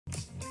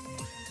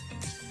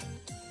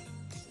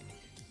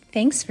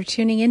Thanks for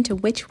tuning in to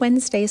Witch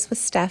Wednesdays with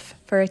Steph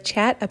for a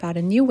chat about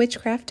a new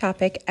witchcraft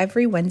topic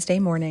every Wednesday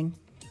morning.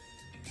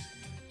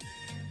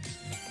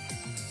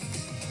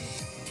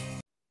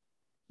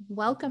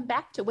 Welcome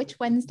back to Witch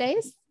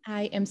Wednesdays.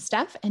 I am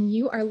Steph, and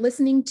you are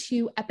listening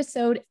to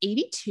episode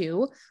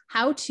 82,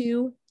 How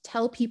to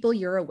Tell People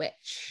You're a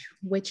Witch,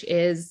 which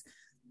is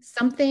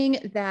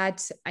something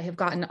that I have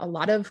gotten a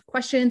lot of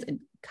questions and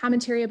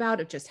commentary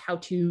about, of just how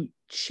to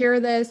share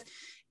this.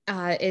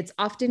 It's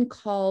often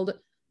called,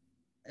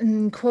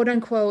 quote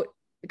unquote,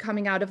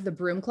 coming out of the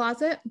broom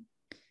closet.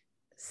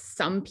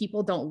 Some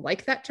people don't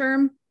like that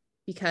term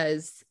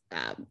because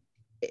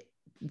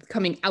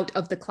coming out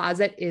of the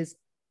closet is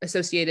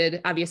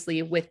associated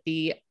obviously with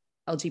the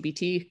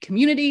LGBT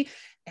community.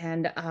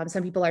 And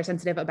some people are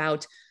sensitive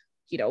about,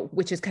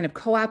 which is kind of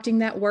co-opting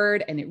that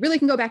word, and it really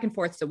can go back and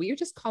forth. So we are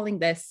just calling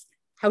this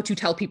how to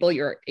tell people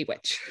you're a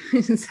witch.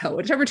 So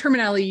whichever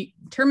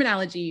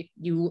terminology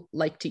you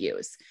like to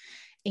use.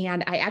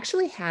 And I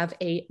actually have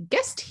a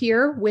guest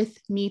here with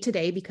me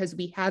today because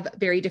we have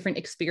very different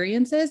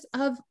experiences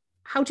of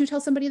how to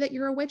tell somebody that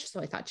you're a witch. So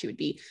I thought she would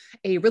be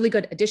a really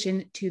good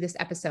addition to this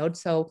episode.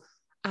 So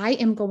I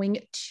am going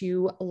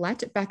to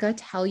let Becca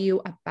tell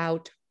you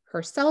about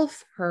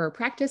herself, her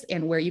practice,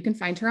 and where you can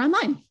find her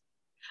online.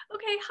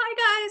 Okay, hi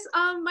guys.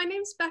 My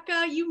name's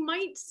Becca. You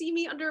might see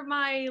me under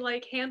my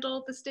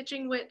handle, The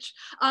Stitching Witch.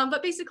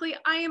 But basically,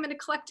 I am an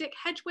eclectic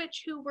hedge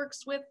witch who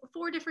works with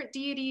 4 different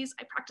deities.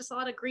 I practice a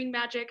lot of green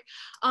magic.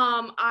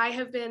 I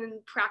have been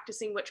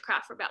practicing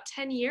witchcraft for about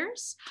 10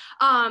 years.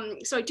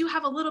 So I do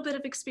have a little bit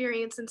of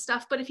experience and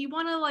stuff. But if you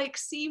want to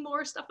see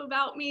more stuff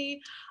about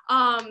me,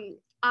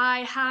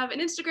 I have an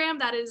Instagram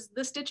that is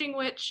The Stitching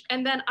Witch,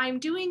 and then I'm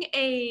doing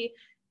a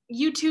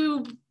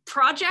YouTube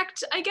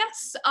project, I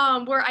guess,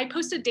 where I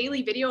post a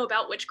daily video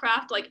about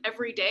witchcraft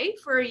every day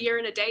for a year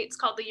and a day. It's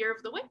called The Year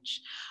of the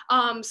Witch.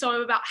 So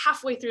I'm about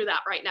halfway through that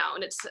right now,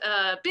 and it's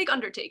a big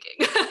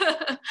undertaking.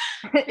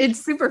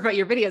 It's super fun.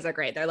 Your videos are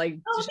great. They're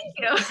thank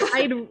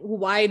you.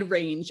 wide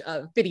range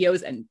of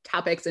videos and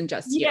topics, and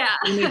just you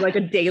need a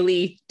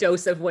daily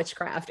dose of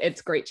witchcraft.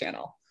 It's a great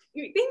channel.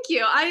 Thank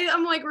you.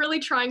 I'm really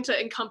trying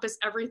to encompass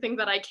everything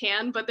that I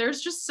can, but there's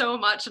just so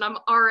much, and I'm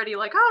already oh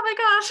my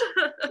gosh.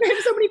 I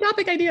have so many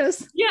topic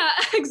ideas. Yeah,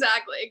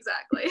 exactly.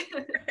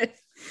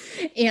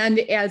 And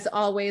as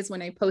always,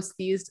 when I post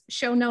these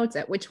show notes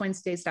at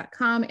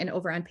witchwednesdays.com and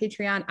over on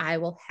Patreon, I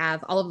will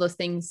have all of those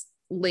things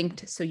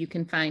linked so you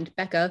can find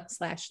Becca /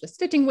 The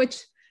Stitching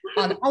Witch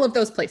on all of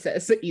those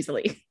places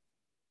easily.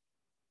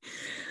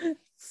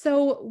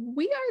 So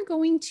we are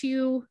going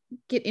to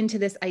get into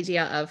this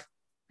idea of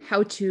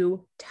how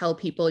to tell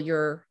people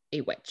you're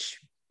a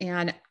witch.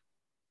 And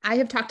I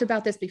have talked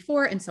about this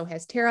before, and so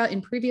has Tara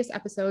in previous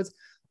episodes,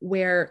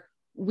 where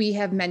we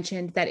have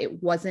mentioned that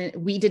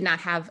we did not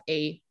have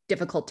a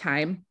difficult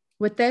time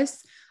with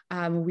this.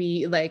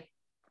 We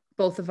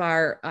both of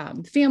our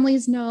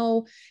families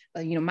know,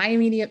 my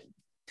immediate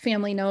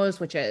family knows,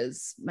 which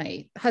is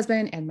my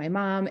husband and my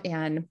mom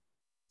and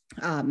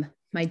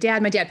my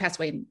dad. My dad passed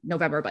away in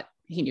November, but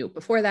he knew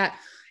before that.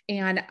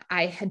 And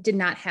I did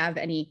not have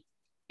any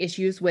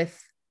issues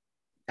with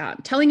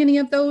telling any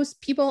of those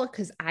people,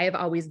 because I have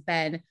always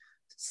been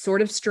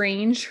sort of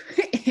strange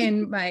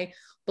in my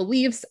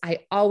beliefs.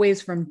 I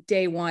always, from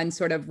day one,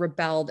 sort of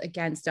rebelled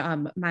against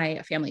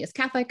my family is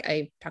Catholic.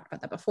 I talked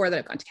about that before, that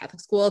I've gone to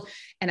Catholic school,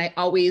 and I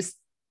always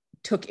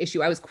took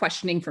issue. I was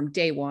questioning from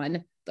day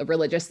one the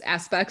religious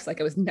aspects. I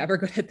was never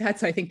good at that.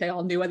 So I think they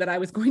all knew that I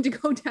was going to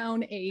go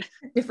down a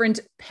different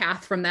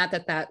path from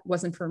that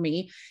wasn't for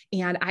me.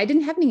 And I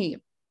didn't have any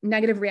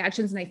negative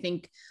reactions. And I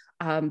think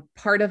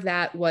part of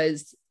that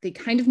was they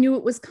kind of knew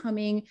it was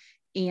coming.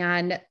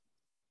 And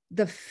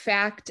the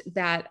fact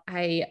that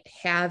I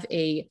have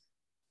a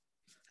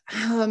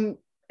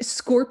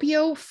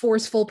Scorpio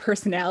forceful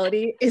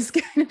personality is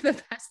kind of the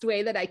best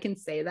way that I can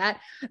say that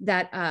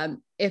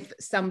if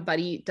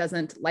somebody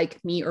doesn't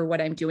like me or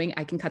what I'm doing,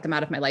 I can cut them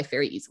out of my life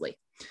very easily.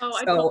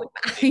 I don't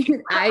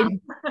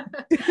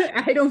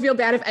feel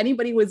bad if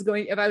anybody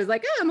if I was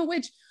I'm a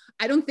witch.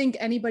 I don't think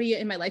anybody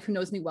in my life who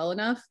knows me well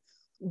enough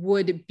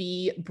would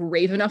be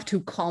brave enough to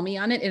call me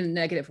on it in a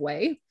negative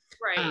way.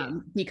 Right.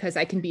 Because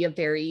I can be a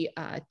very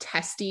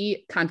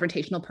testy,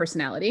 confrontational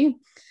personality.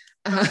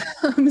 I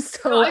have a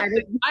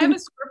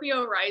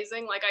Scorpio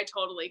rising. I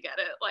totally get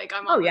it.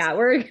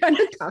 We're kind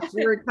of tough.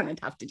 We're kind of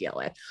tough to deal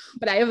with.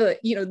 But I have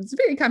it's a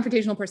very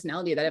confrontational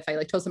personality that if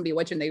I told somebody a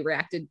witch and they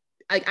reacted,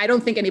 I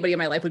don't think anybody in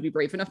my life would be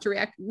brave enough to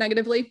react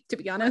negatively, to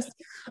be honest.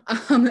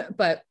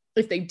 But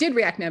if they did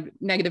react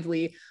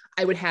negatively,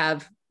 I would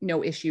have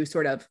no issue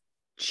sort of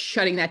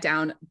shutting that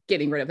down,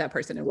 getting rid of that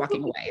person and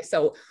walking away.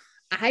 So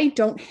I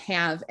don't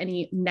have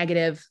any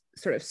negative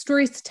sort of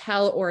stories to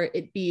tell, or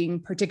it being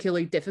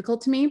particularly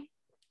difficult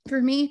for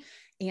me.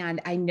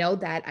 And I know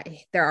that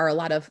there are a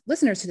lot of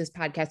listeners to this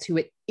podcast who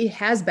it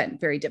has been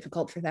very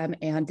difficult for them.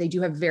 And they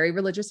do have very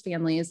religious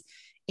families,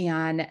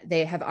 and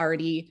they have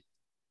already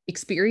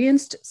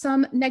experienced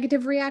some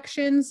negative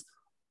reactions,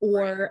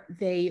 or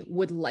they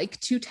would like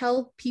to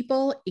tell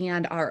people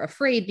and are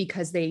afraid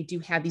because they do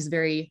have these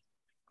very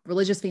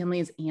religious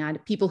families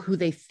and people who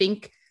they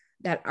think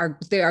that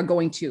they are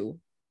going to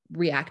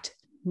react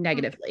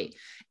negatively.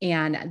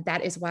 And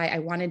that is why I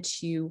wanted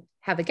to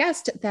have a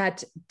guest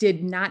that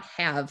did not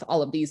have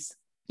all of these,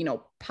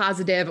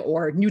 positive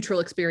or neutral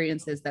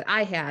experiences that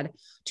I had,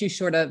 to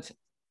sort of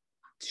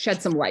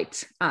shed some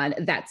light on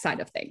that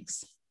side of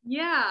things.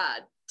 Yeah,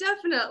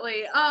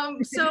 definitely.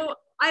 So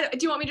do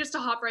you want me just to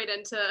hop right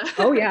into?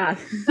 Oh yeah.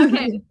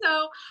 Okay,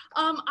 so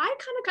I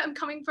kind of am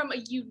coming from a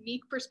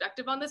unique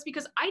perspective on this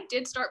because I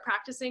did start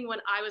practicing when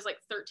I was like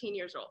 13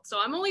 years old. So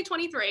I'm only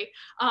 23.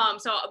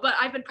 But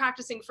I've been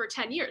practicing for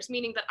 10 years,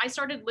 meaning that I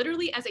started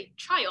literally as a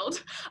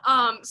child.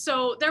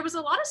 So there was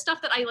a lot of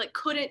stuff that I like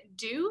couldn't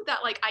do that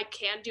like I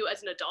can do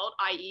as an adult,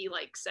 i.e.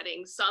 like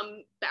setting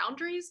some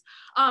boundaries.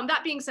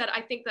 That being said,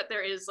 I think that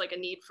there is like a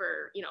need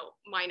for,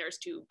 minors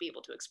to be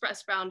able to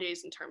express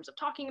boundaries in terms of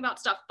talking about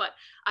stuff, but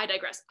I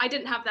digress. I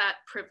didn't have that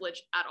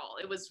privilege at all.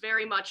 It was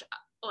very much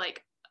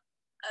like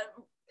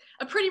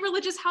a pretty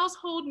religious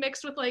household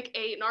mixed with like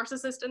a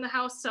narcissist in the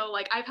house. So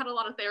like I've had a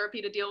lot of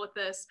therapy to deal with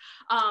this.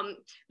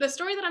 The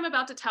story that I'm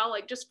about to tell,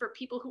 like just for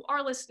people who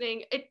are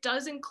listening, it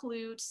does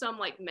include some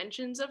like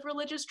mentions of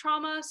religious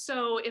trauma.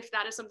 So if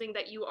that is something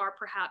that you are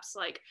perhaps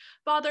like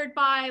bothered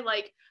by,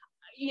 like,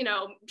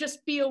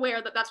 just be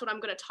aware that that's what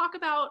I'm going to talk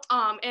about.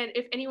 And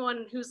if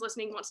anyone who's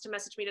listening wants to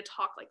message me to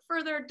talk like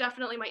further,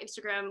 definitely my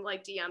Instagram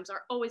like DMs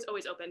are always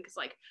open, because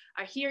like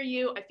I hear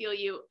you, I feel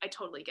you, I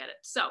totally get it.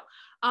 So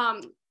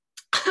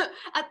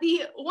at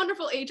the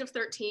wonderful age of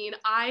 13,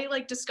 I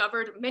like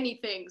discovered many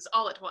things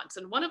all at once.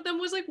 And one of them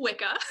was like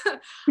Wicca.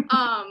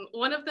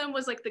 One of them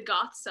was like the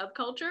goth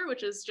subculture,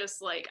 which is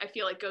just like, I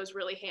feel like goes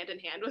really hand in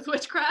hand with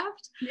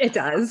witchcraft. It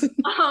does.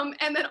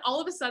 And then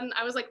all of a sudden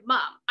I was like,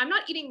 Mom, I'm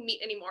not eating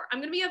meat anymore. I'm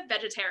going to be a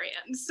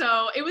vegetarian.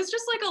 So it was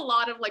just like a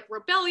lot of like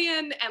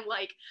rebellion, and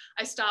like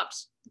I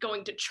stopped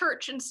going to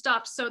church and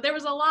stuff. So there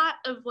was a lot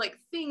of like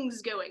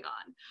things going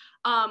on.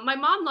 My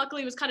mom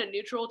luckily was kind of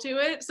neutral to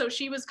it. So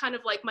she was kind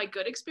of like my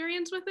good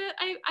experience with it,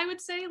 I would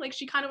say. Like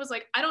she kind of was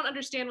like, I don't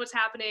understand what's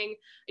happening.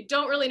 I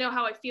don't really know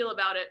how I feel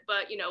about it,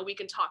 but we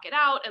can talk it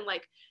out. And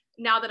like,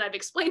 now that I've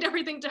explained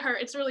everything to her,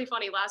 it's really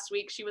funny. Last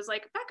week, she was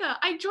like, Becca,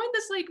 I joined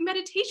this like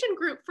meditation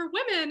group for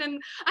women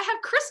and I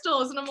have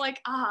crystals. And I'm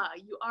like,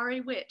 you are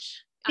a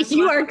witch.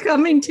 You are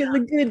coming to the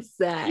good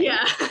side.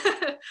 Yeah.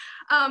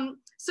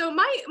 So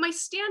my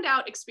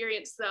standout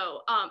experience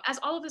though, as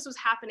all of this was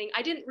happening,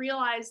 I didn't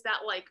realize that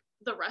like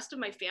the rest of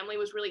my family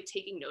was really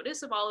taking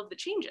notice of all of the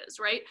changes,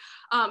 right?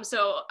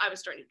 So I was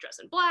starting to dress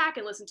in black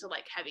and listen to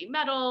like heavy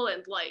metal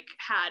and like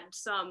had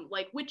some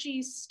like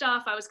witchy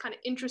stuff. I was kind of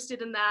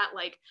interested in that,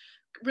 like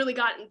really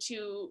got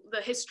into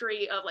the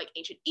history of like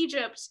ancient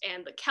Egypt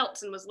and the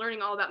Celts and was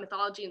learning all about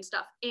mythology and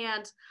stuff.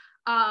 And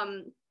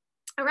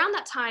around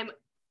that time,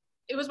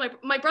 it was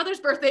my brother's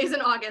birthday is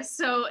in August.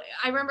 So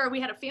I remember we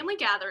had a family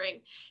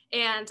gathering,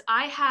 and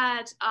I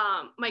had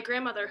my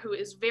grandmother, who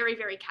is very,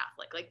 very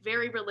Catholic, like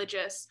very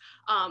religious.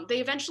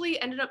 They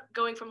eventually ended up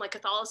going from like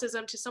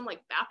Catholicism to some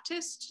like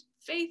Baptist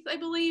faith, I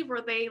believe,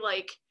 where they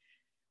like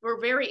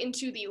were very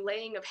into the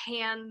laying of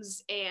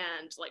hands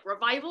and like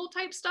revival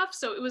type stuff.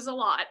 So it was a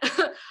lot.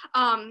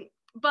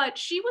 But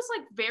she was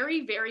like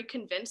very, very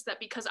convinced that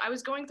because I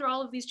was going through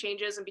all of these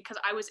changes and because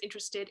I was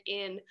interested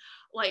in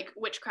like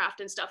witchcraft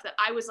and stuff, that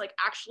I was like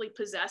actually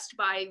possessed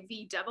by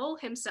the devil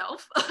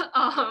himself,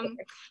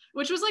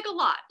 which was like a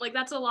lot. Like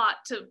that's a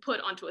lot to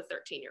put onto a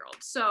 13-year-old.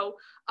 So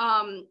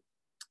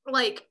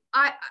like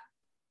I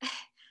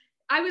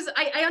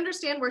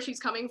understand where she's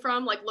coming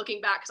from, like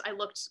looking back, because I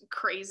looked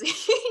crazy.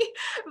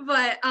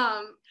 But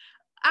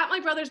at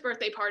my brother's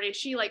birthday party,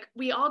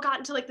 we all got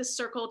into like this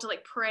circle to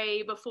like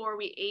pray before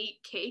we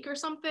ate cake or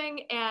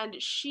something. And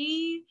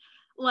she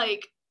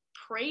like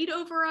prayed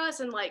over us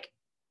and like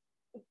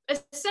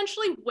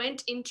essentially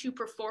went into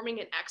performing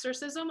an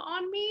exorcism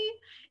on me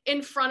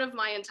in front of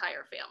my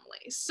entire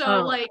family.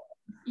 So like,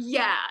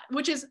 yeah,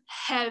 which is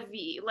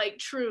heavy, like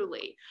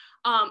truly.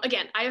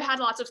 Again, I've had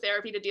lots of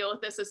therapy to deal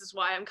with this. This is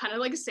why I'm kind of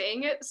like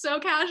saying it so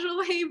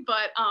casually,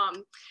 but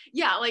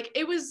yeah, like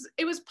it was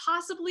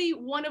possibly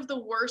one of the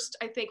worst,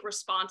 I think,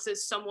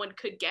 responses someone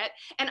could get.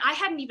 And I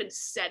hadn't even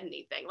said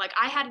anything. Like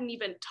I hadn't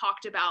even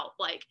talked about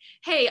like,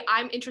 hey,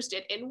 I'm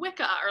interested in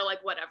Wicca or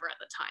like whatever at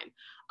the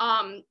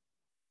time.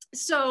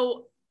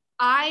 So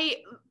I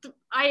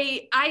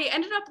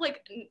ended up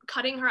like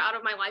cutting her out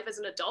of my life as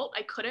an adult.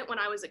 I couldn't when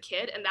I was a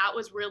kid, and that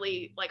was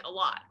really like a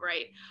lot,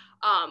 right?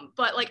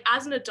 But like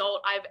as an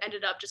adult, I've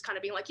ended up just kind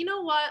of being like, you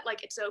know what,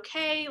 like it's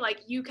okay, like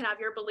you can have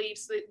your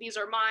beliefs, these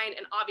are mine,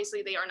 and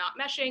obviously they are not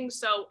meshing,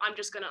 so I'm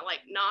just gonna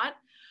like not.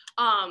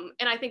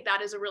 And I think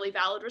that is a really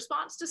valid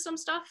response to some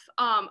stuff.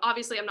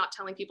 Obviously I'm not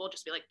telling people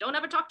just be like, don't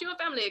ever talk to your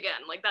family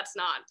again. Like that's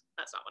not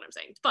what I'm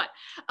saying. But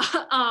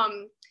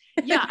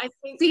yeah, I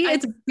think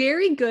it's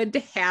very good to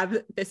have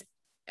this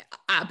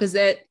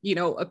opposite,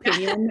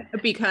 opinion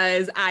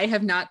because I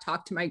have not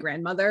talked to my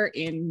grandmother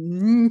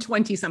in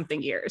 20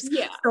 something years.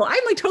 Yeah. So I'm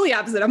like totally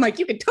opposite. I'm like,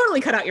 you can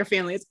totally cut out your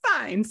family. It's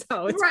fine.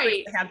 So it's right.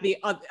 great to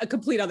have a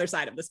complete other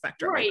side of the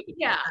spectrum. Right.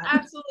 Yeah,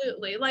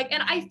 absolutely. Like,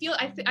 and I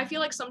feel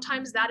like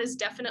sometimes that is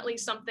definitely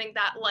something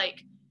that,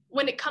 like,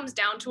 when it comes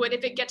down to it,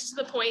 if it gets to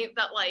the point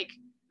that like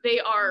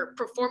they are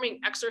performing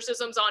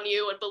exorcisms on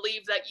you and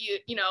believe that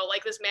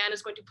like this man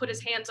is going to put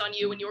his hands on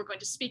you and you are going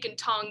to speak in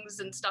tongues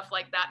and stuff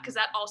like that, because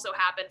that also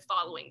happened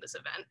following this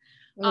event.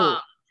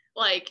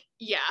 Like,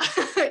 yeah,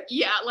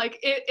 yeah, like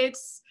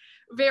it's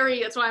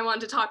very, that's why I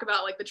wanted to talk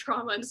about like the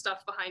trauma and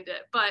stuff behind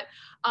it. But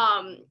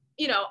I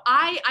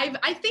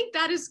think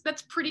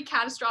that's pretty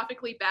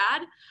catastrophically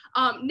bad.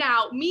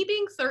 Now, me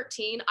being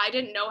 13, I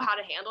didn't know how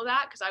to handle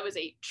that because I was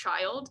a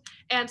child,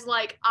 and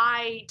like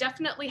I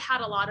definitely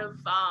had a lot of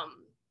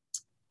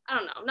I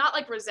don't know, not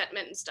like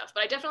resentment and stuff,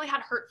 but I definitely had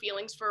hurt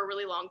feelings for a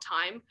really long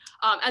time.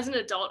 As an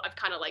adult, I've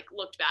kind of like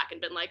looked back and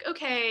been like,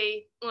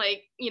 okay,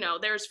 like,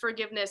 there's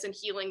forgiveness and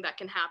healing that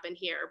can happen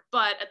here.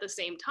 But at the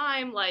same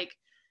time, like,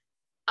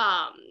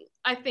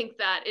 I think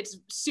that it's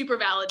super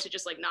valid to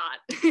just like not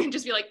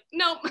just be like,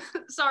 nope,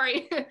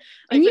 sorry. Like,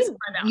 and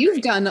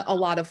you've done a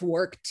lot of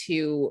work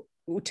to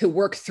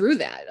work through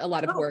that, a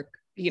lot of work,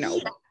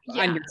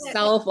 on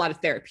yourself, a lot of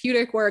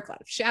therapeutic work, a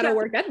lot of shadow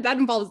work that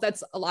involves,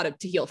 that's a lot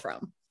to heal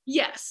from.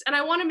 Yes. And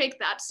I want to make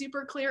that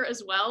super clear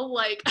as well.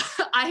 Like,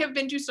 I have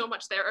been to so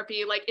much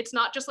therapy. Like, it's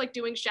not just like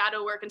doing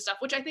shadow work and stuff,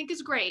 which I think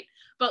is great.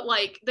 But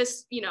like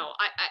this,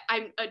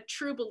 I'm a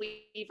true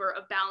believer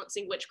of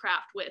balancing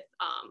witchcraft with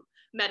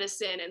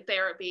medicine and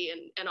therapy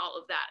and all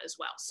of that as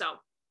well. So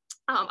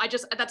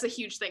that's a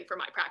huge thing for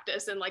my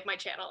practice and like my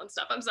channel and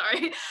stuff. I'm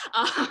sorry.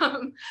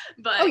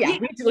 But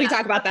we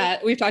talk about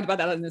that. We've talked about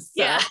that on this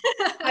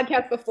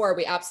podcast before.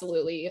 We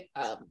absolutely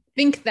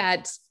think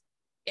that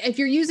if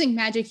you're using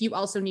magic, you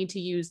also need to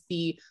use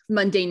the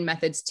mundane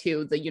methods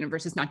too. The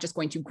universe is not just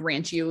going to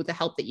grant you the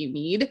help that you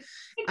need.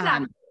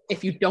 Exactly.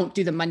 If you don't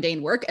do the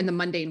mundane work, and the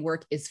mundane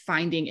work is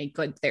finding a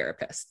good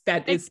therapist.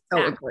 That is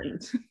so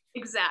important.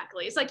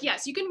 Exactly. It's like,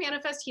 yes, you can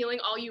manifest healing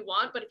all you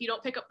want, but if you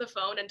don't pick up the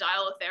phone and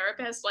dial a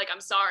therapist, like,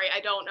 I'm sorry, I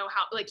don't know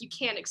how, like, you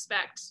can't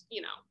expect,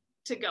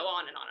 to go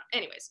on and on.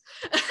 Anyways.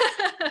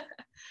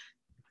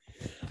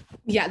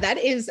 Yeah, that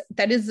is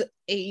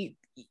a,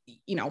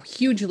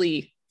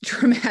 hugely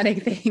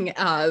traumatic thing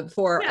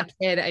for a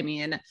kid. I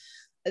mean,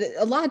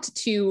 a lot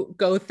to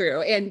go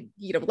through. And,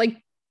 like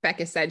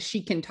Becca said,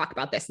 she can talk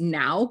about this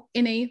now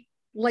in a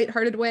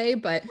lighthearted way,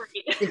 but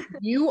if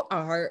you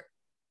are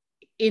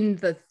in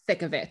the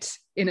thick of it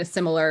in a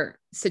similar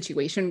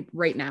situation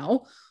right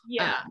now,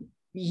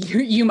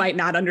 you might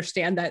not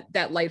understand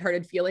that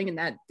lighthearted feeling. And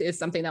that is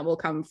something that will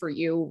come for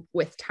you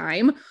with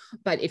time.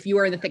 But if you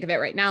are in the thick of it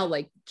right now,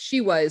 like she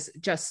was,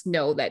 just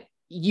know that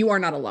you are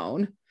not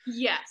alone.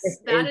 Yes,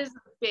 that is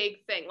a big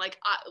thing. Like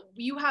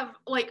you have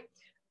like,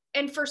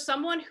 and for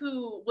someone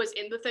who was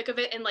in the thick of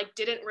it and like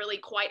didn't really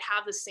quite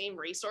have the same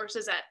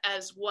resources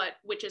as what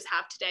witches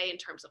have today in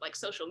terms of like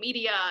social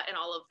media and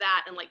all of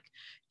that, and like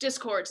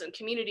discords and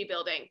community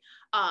building,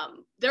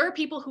 there are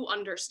people who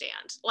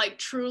understand like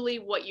truly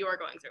what you are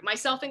going through,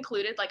 myself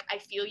included. Like, I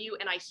feel you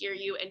and I hear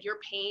you, and your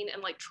pain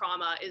and like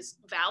trauma is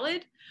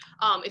valid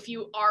if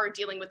you are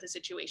dealing with a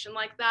situation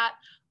like that.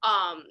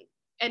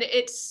 And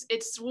it's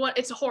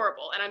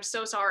horrible, and I'm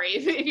so sorry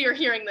if you're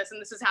hearing this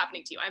and this is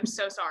happening to you. I'm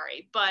so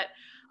sorry, but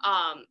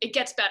it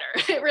gets better.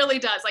 It really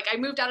does. Like, I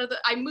moved out of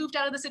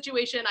the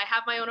situation. I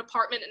have my own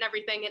apartment and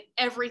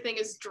everything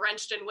is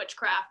drenched in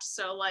witchcraft.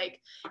 So like,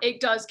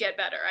 it does get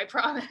better, I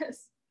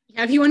promise.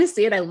 Yeah, if you want to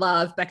see it, I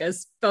love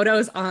Becca's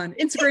photos on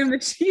Instagram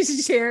that she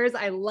shares.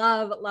 I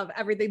love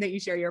everything that you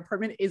share. Your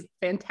apartment is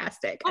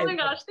fantastic. Oh my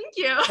gosh, thank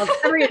you. Love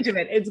every inch of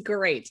it. It's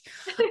great.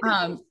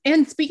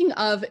 And speaking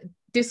of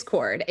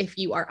Discord, if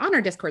you are on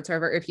our Discord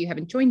server, if you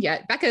haven't joined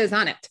yet, Becca is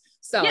on it.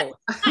 So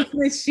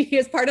she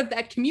is part of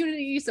that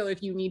community. So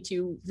if you need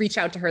to reach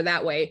out to her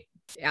that way,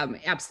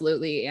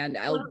 absolutely. And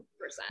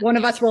one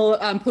of us will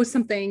post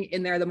something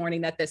in there the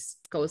morning that this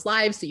goes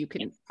live, so you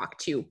can talk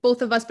to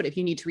both of us. But if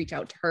you need to reach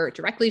out to her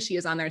directly, she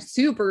is on there,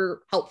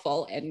 super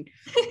helpful and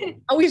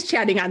always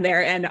chatting on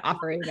there and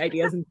offering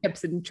ideas and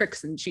tips and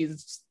tricks. And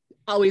she's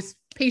always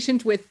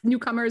patient with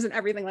newcomers and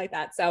everything like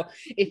that. So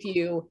if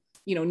you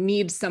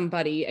need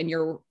somebody and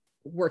you're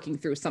working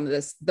through some of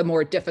this, the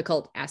more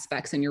difficult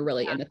aspects, and you're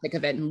really in the thick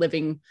of it and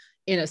living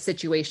in a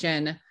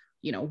situation,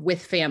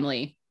 with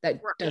family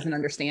that doesn't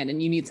understand,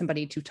 and you need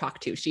somebody to talk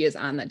to, she is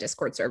on the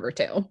Discord server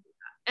too.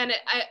 And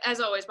as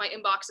always, my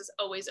inbox is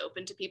always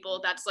open to people.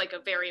 That's like a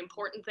very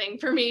important thing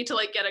for me to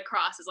like get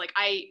across, is like,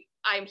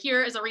 I'm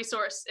here as a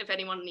resource if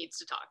anyone needs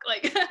to talk.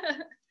 Like,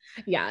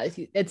 yeah,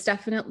 it's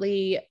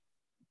definitely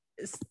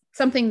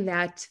something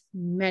that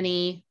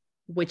many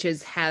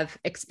witches have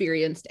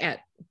experienced at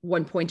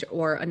one point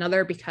or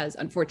another, because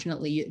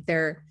unfortunately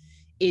there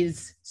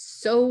is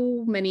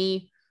so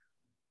many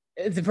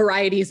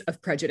varieties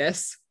of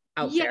prejudice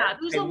out there. I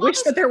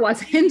wish that there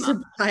wasn't,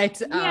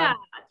 but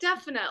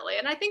Definitely.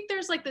 And I think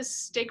there's like this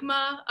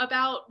stigma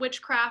about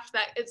witchcraft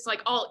that it's like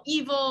all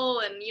evil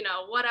and, you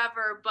know,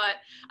 whatever. But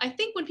I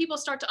think when people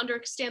start to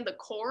understand the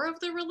core of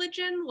the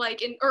religion,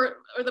 like or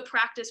the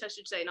practice, I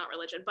should say, not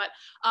religion, but,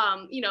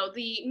 you know,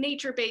 the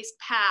nature-based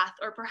path,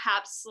 or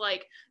perhaps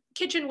like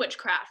kitchen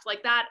witchcraft,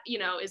 like that, you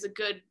know, is a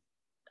good,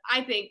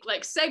 I think,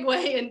 like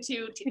segue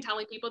into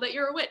telling people that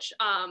you're a witch.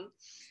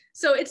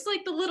 So it's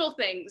like the little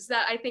things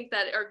that I think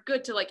that are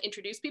good to like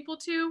introduce people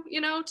to, you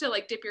know, to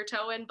like dip your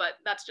toe in, but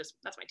that's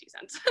my 2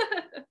 cents.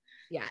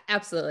 Yeah,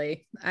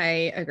 absolutely.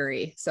 I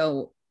agree.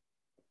 So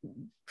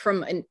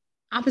from an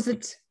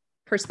opposite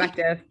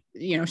perspective,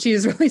 you know, she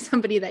is really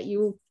somebody that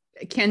you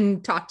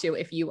can talk to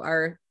if you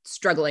are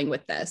struggling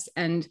with this.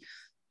 And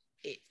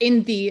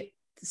in the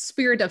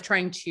spirit of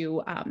trying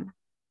to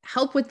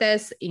help with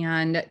this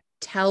and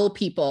tell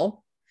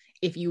people,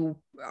 if you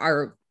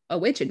are a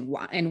witch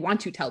and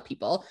want to tell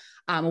people,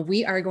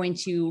 we are going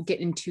to get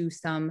into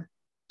some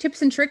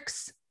tips and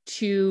tricks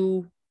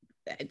to,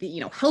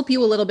 you know, help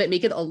you a little bit,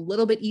 make it a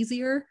little bit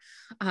easier.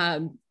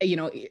 You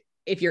know,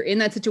 if you're in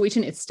that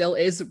situation, it still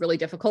is really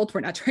difficult. We're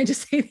not trying to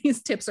say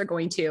these tips are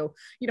going to,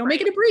 you know,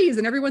 make it a breeze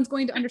and everyone's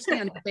going to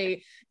understand, but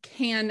they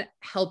can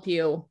help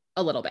you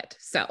a little bit.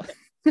 So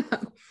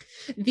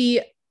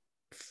the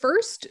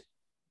first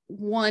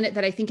one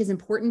that I think is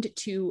important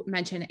to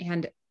mention,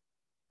 and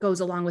goes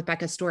along with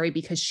Becca's story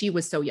because she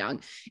was so young,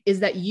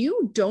 is that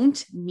you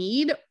don't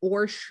need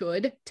or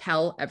should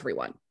tell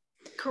everyone.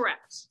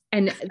 Correct.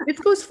 And this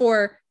goes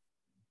for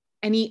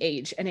any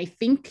age. And I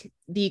think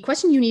the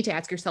question you need to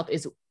ask yourself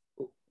is,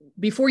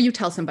 before you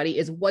tell somebody,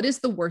 is what is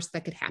the worst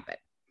that could happen?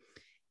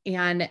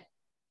 And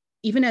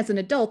even as an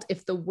adult,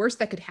 if the worst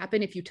that could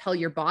happen if you tell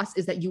your boss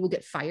is that you will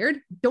get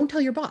fired, don't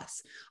tell your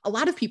boss. A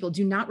lot of people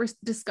do not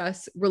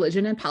discuss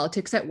religion and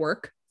politics at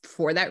work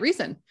for that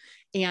reason.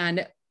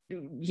 And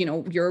you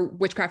know, your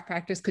witchcraft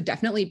practice could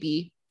definitely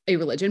be a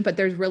religion, but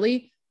there's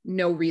really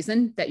no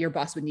reason that your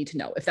boss would need to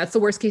know. If that's the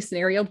worst case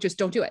scenario, just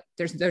don't do it.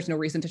 There's no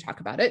reason to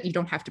talk about it. You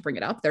don't have to bring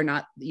it up. They're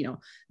not, you know,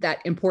 that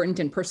important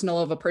and personal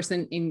of a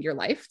person in your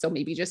life. So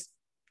maybe just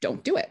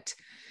don't do it.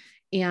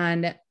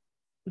 And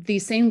the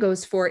same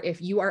goes for if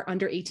you are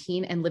under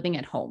 18 and living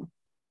at home.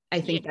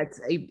 I think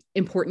that's a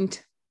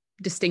important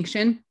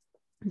distinction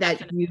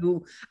that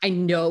I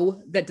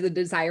know that the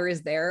desire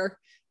is there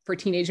for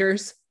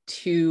teenagers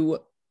to,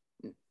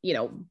 you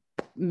know,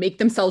 make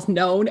themselves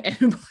known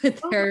and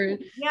put their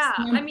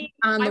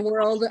on the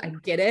world. I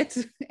get it.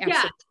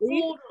 Absolutely.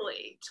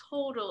 Yeah,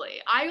 totally.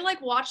 I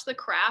like watched The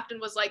Craft and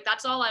was like,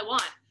 that's all I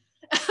want.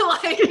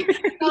 Like,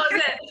 that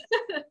was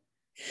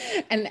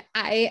it. And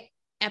I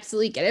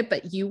absolutely get it,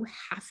 but you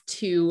have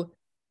to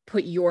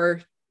put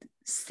your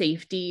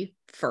safety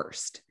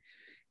first.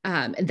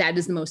 And that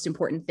is the most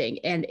important thing.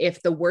 And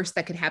if the worst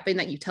that could happen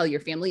that you tell your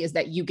family is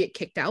that you get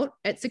kicked out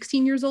at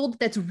 16 years old,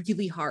 that's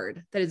really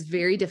hard. That is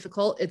very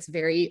difficult. It's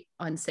very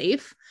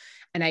unsafe.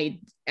 And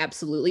I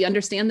absolutely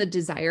understand the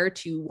desire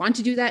to want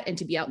to do that and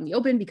to be out in the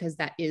open because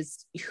that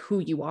is who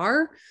you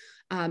are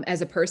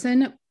as a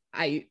person.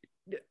 I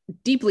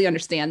deeply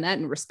understand that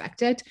and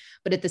respect it.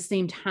 But at the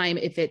same time,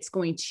 if it's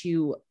going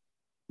to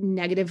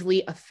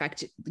negatively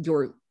affect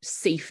your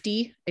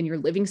safety and your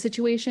living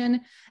situation,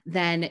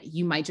 then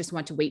you might just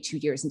want to wait 2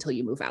 years until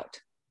you move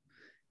out.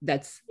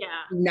 That's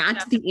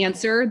not the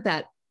answer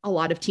that a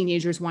lot of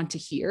teenagers want to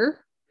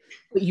hear,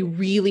 but you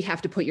really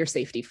have to put your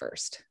safety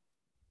first.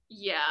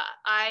 Yeah,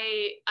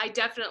 I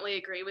definitely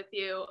agree with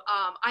you.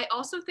 I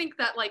also think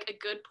that like a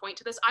good point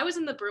to this, I was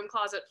in the broom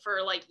closet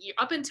for like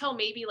up until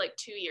maybe like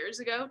 2 years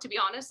ago, to be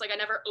honest. Like I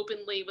never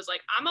openly was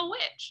like, I'm a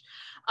witch.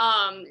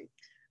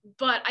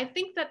 But I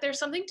think that there's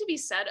something to be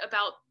said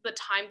about the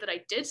time that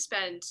I did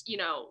spend, you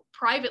know,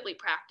 privately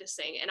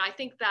practicing. And I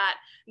think that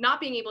not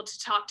being able to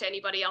talk to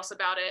anybody else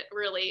about it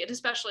really, and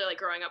especially like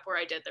growing up where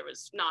I did, there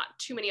was not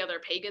too many other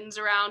pagans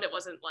around. It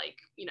wasn't like,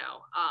 you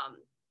know,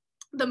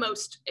 the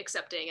most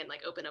accepting and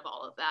like open of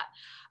all of that.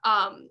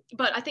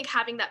 But I think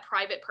having that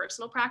private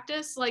personal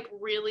practice like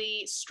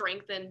really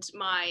strengthened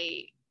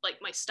my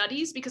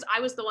studies because I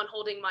was the one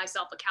holding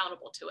myself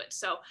accountable to it.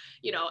 So,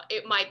 you know,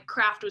 my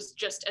craft was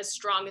just as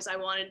strong as I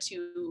wanted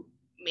to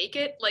make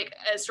it, like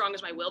as strong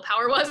as my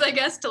willpower was, I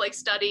guess, to like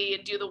study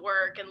and do the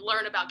work and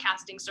learn about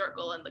casting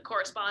circle and the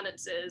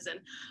correspondences and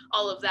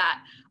all of that.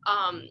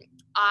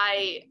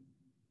 I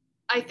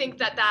think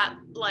that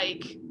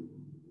like,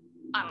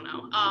 I don't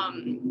know,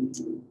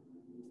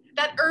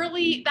 that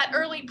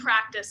early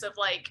practice of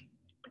like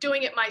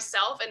doing it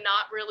myself and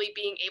not really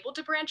being able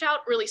to branch out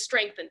really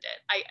strengthened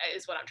it,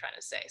 is what I'm trying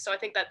to say. So I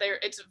think that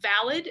it's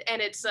valid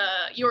and it's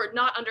you're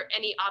not under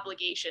any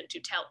obligation to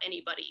tell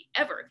anybody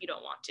ever if you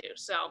don't want to.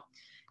 So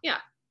yeah.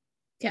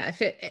 Yeah,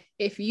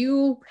 if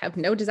you have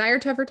no desire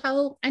to ever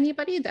tell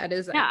anybody, that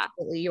is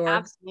absolutely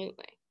your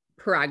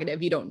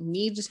prerogative. You don't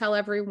need to tell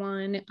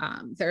everyone.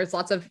 There's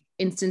lots of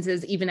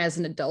instances, even as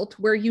an adult,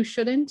 where you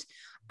shouldn't.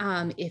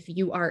 If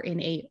you are in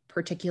a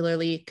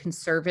particularly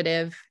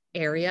conservative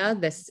area,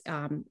 this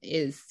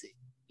is,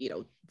 you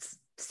know,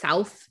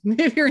 South,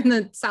 if you're in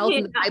the South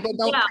in the Bible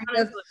Belt,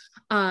 kind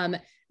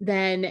of,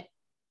 then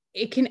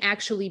it can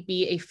actually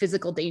be a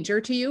physical danger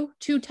to you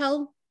to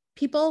tell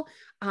people.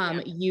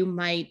 You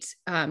might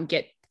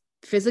get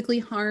physically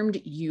harmed.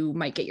 You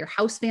might get your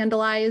house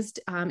vandalized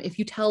if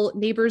you tell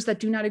neighbors that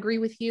do not agree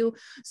with you.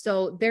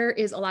 So there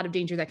is a lot of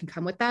danger that can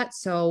come with that.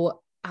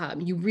 So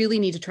you really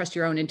need to trust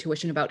your own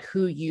intuition about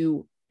who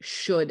you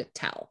should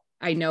tell.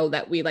 I know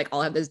that we like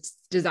all have this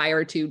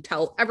desire to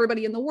tell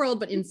everybody in the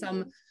world, but in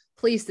some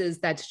places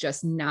that's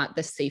just not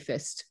the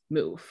safest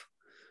move.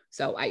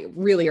 So I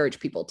really urge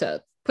people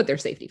to put their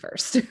safety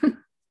first.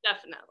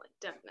 Definitely.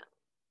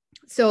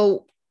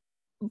 So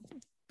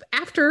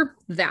after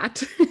that,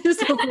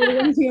 so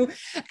when you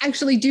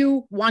actually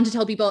do want to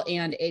tell people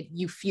and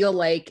you feel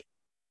like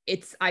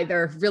it's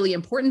either really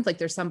important, like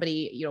there's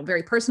somebody, you know,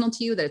 very personal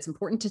to you that it's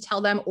important to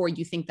tell them, or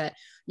you think that,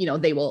 you know,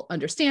 they will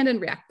understand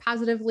and react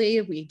positively.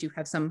 We do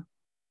have some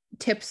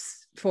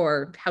tips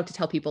for how to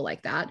tell people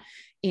like that.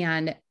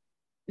 And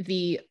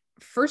the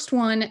first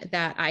one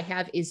that I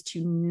have is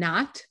to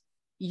not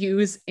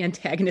use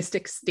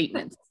antagonistic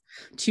statements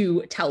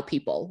to tell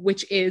people,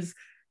 which is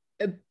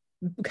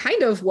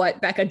kind of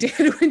what Becca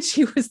did when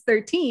she was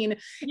 13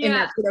 in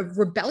that sort of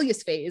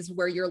rebellious phase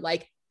where you're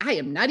like, I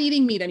am not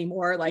eating meat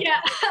anymore. Like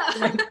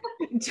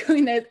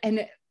doing that.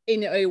 And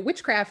in a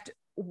witchcraft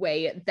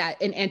way,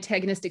 that an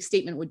antagonistic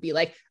statement would be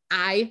like,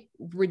 I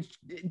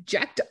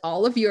reject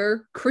all of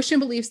your Christian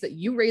beliefs that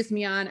you raised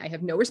me on. I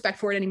have no respect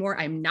for it anymore.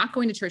 I'm not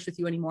going to church with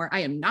you anymore.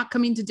 I am not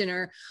coming to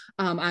dinner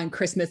on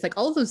Christmas. Like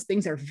all of those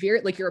things are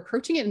very, like you're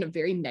approaching it in a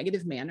very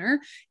negative manner,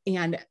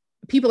 and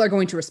people are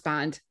going to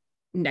respond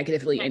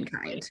negatively in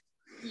kind.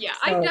 Yeah,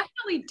 I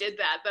definitely did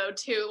that though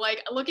too.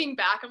 Like looking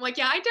back, I'm like,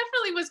 yeah, I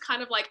definitely was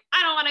kind of like,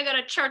 I don't want to go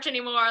to church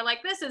anymore.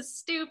 Like this is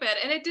stupid.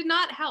 And it did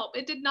not help.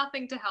 It did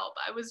nothing to help.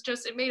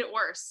 It made it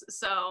worse.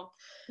 So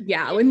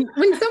yeah, when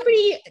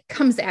somebody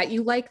comes at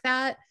you like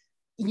that,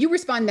 you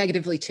respond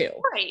negatively too.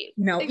 Right.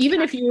 You know, exactly.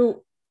 Even if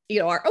you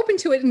are open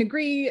to it and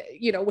agree,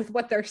 you know, with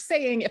what they're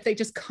saying, if they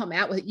just come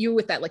out with you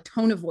with that like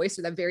tone of voice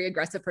or that very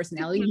aggressive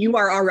personality, you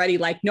are already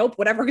like, nope,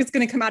 whatever is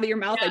going to come out of your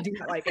mouth, I do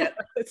not like it.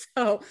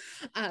 So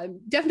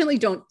definitely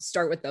don't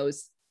start with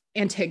those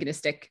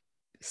antagonistic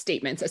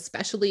statements,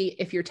 especially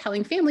if you're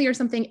telling family or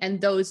something,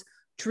 and those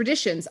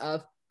traditions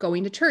of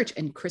going to church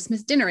and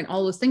Christmas dinner and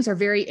all those things are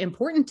very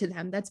important to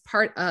them. That's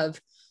part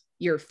of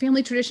your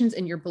family traditions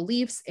and your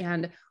beliefs.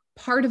 And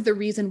part of the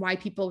reason why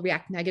people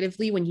react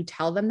negatively when you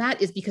tell them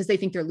that is because they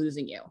think they're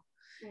losing you.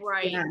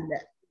 Right. And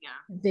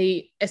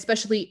they,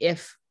 especially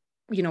if,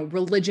 you know,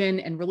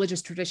 religion and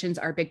religious traditions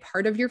are a big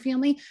part of your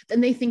family,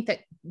 then they think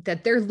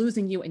that they're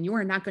losing you and you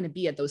are not going to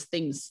be at those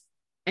things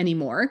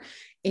anymore.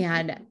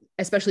 And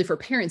especially for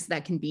parents,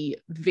 that can be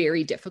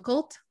very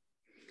difficult.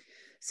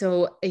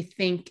 So I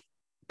think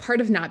part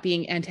of not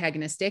being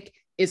antagonistic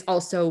is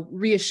also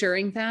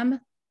reassuring them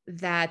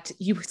that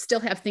you still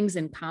have things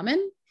in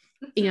common.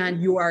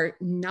 And you are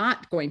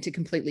not going to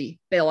completely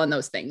bail on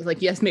those things.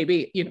 Like, yes,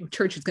 maybe, you know,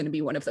 church is going to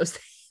be one of those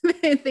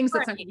things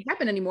that's not going to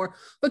happen anymore,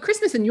 but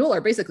Christmas and Yule are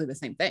basically the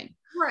same thing.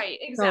 Right.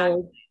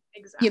 Exactly.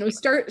 So, you know,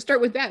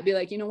 start with that. Be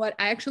like, you know what,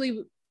 I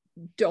actually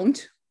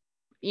don't,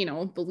 you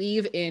know,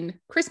 believe in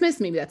Christmas.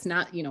 Maybe that's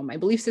not, you know, my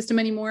belief system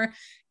anymore.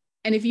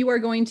 And if you are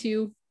going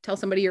to tell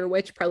somebody you're a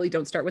witch, probably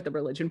don't start with the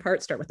religion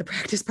part, start with the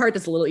practice part.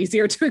 That's a little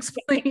easier to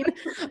explain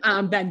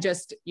than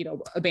just, you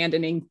know,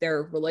 abandoning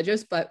their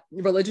religious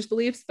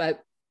beliefs. But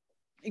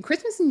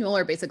Christmas and Yule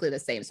are basically the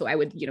same. So I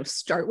would, you know,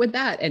 start with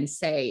that and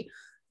say,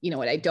 you know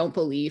what, I don't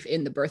believe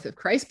in the birth of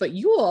Christ, but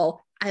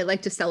Yule, I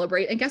like to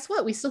celebrate. And guess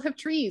what? We still have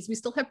trees. We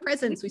still have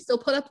presents. We still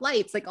put up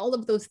lights. Like all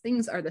of those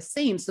things are the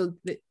same. So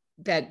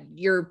that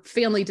your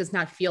family does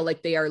not feel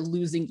like they are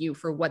losing you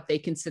for what they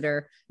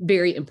consider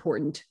very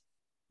important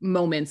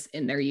moments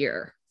in their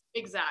year.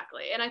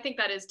 Exactly. And I think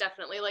that is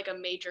definitely like a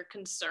major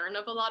concern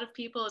of a lot of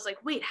people is like,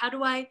 wait, and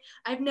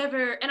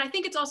I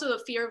think it's also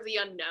a fear of the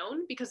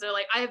unknown because they're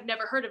like, I have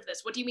never heard of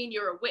this. What do you mean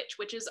you're a witch?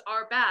 Witches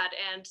are bad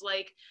and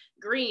like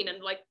green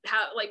and like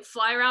how like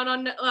fly around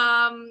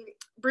on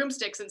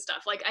broomsticks and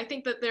stuff. Like, I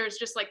think that there's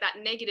just like that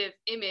negative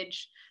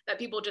image that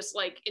people just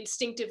like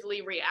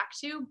instinctively react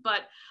to.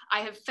 But I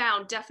have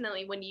found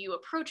definitely when you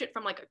approach it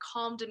from like a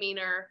calm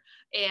demeanor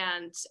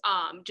and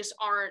just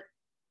aren't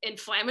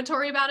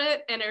inflammatory about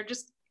it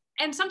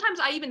and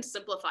sometimes I even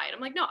simplify it. I'm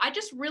like, no, I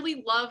just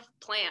really love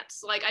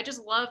plants. Like, I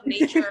just love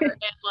nature and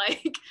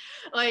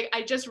like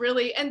I just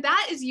really, and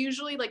that is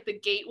usually like the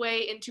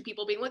gateway into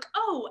people being like,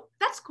 oh,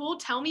 that's cool.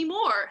 Tell me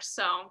more.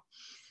 So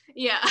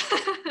yeah.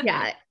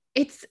 Yeah.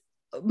 It's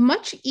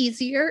much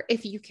easier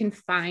if you can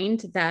find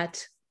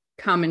that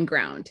common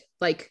ground,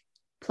 like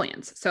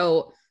plants.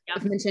 So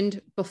I've mentioned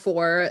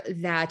before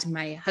that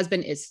my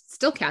husband is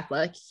still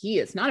Catholic. He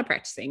is not a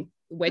practicing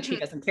witch. He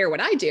doesn't care what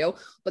I do,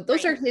 but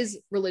those are his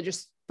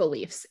religious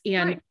beliefs.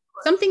 And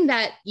something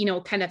that, you know,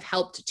 kind of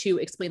helped to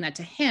explain that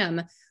to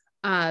him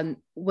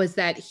was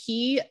that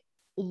he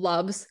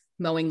loves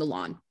mowing the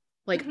lawn.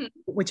 like, Mhm.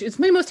 which is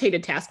my most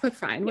hated task, but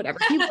fine, whatever.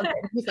 He loves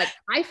it. He's like,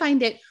 I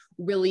find it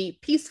really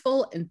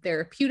peaceful and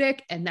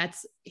therapeutic. And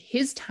that's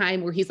his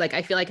time where he's like,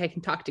 I feel like I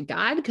can talk to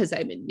God because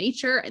I'm in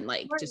nature and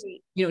like just,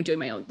 Right. doing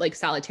my own like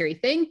solitary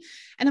thing.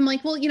 And I'm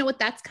like, well, you know what?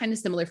 That's kind of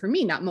similar for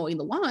me, not mowing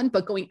the lawn,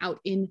 but going out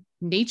in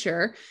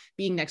nature,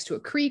 being next to a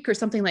creek or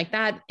something like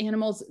that.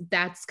 Animals,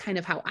 that's kind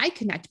of how I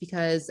connect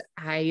because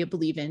I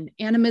believe in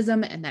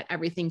animism and that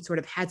everything sort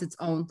of has its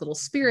own little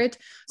spirit.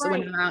 So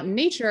when I'm out in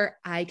nature,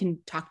 I can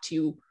talk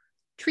to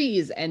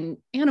trees and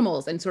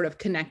animals and sort of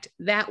connect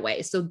that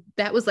way. So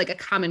that was like a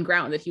common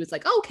ground that he was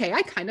like, oh, okay,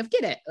 I kind of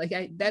get it. Like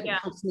that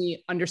helps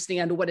me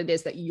understand what it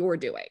is that you're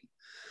doing.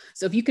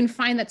 So if you can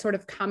find that sort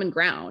of common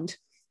ground,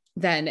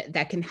 then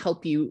that can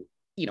help you,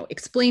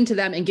 explain to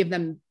them and give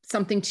them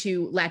something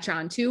to latch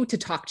on to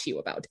talk to you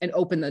about and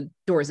open the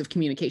doors of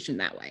communication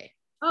that way.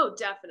 Oh,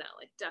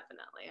 definitely.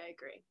 Definitely. I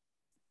agree.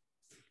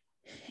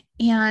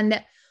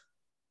 And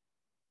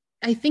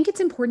I think it's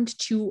important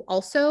to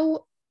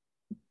also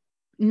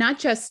not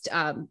just,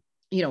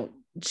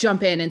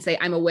 jump in and say,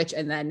 I'm a witch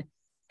and then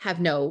have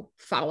no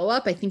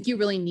follow-up. I think you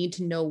really need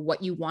to know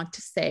what you want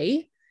to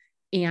say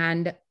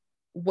and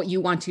what you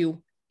want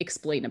to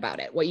explain about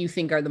it, what you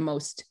think are the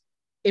most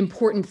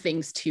important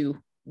things to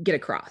get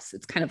across.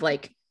 It's kind of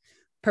like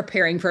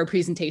preparing for a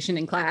presentation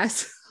in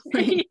class.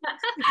 Right?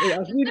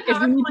 If you need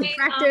to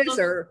practice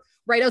or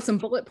write out some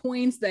bullet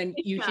points, then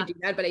you should do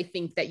that. But I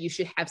think that you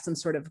should have some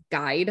sort of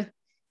guide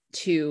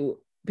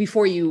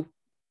before you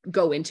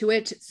go into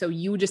it. So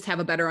you just have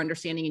a better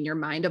understanding in your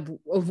mind of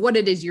what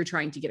it is you're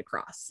trying to get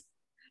across.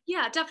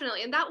 Yeah,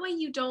 definitely. And that way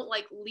you don't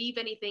like leave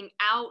anything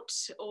out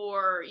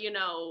or,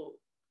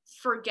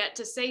 forget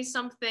to say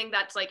something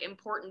that's like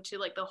important to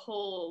like the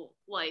whole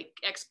like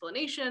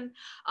explanation.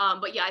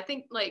 But yeah, I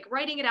think like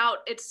writing it out,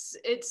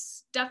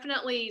 it's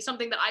definitely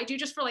something that I do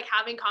just for like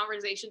having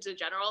conversations in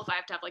general. If I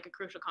have to have like a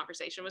crucial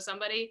conversation with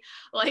somebody,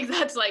 like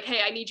that's like,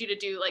 hey, I need you to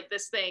do like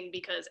this thing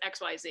because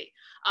XYZ.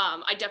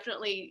 I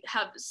definitely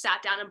have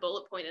sat down and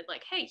bullet pointed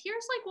like, hey,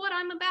 here's like what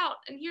I'm about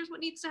and here's what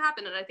needs to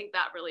happen. And I think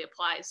that really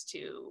applies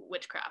to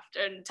witchcraft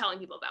and telling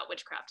people about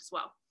witchcraft as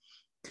well.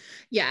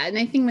 Yeah. And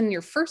I think when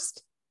you're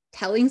first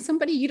telling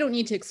somebody, you don't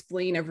need to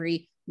explain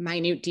every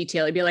minute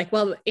detail. You'd be like,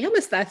 well,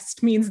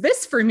 amethyst means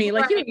this for me.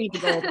 Like, you don't need to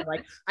go over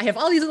like, I have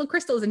all these little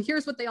crystals and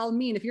here's what they all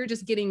mean. If you're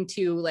just getting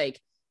to like,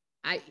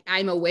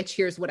 I'm a witch,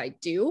 here's what I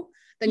do,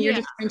 then you're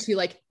just trying to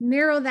like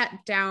narrow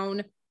that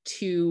down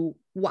to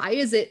why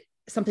is it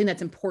something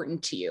that's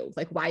important to you?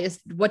 Like,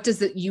 what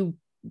is it you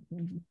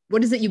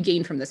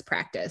gain from this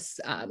practice?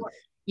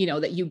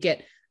 That you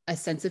get a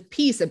sense of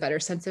peace, a better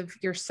sense of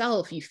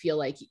yourself. You feel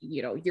like,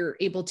 you're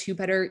able to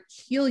better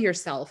heal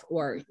yourself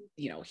or,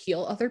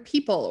 heal other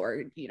people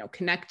or,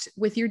 connect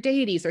with your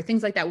deities or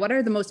things like that. What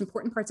are the most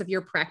important parts of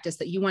your practice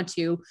that you want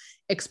to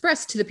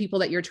express to the people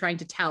that you're trying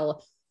to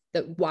tell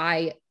that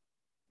why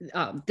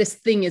this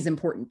thing is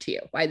important to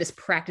you, why this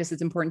practice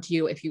is important to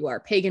you? If you are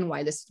pagan,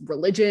 why this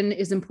religion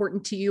is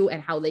important to you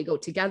and how they go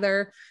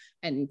together,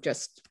 and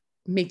just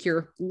make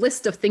your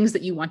list of things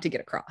that you want to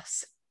get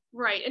across.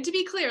 Right. And to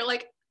be clear,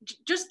 like,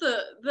 just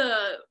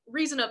the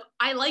reason of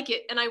I like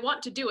it and I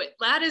want to do it,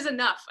 that is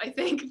enough, I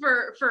think,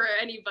 for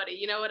anybody,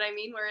 you know what I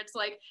mean? Where it's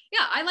like,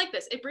 yeah, I like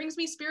this, it brings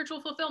me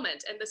spiritual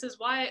fulfillment and this is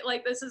why,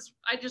 like,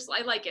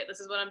 I like it, this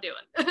is what I'm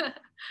doing.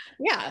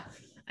 Yeah,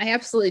 I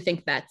absolutely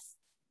think that's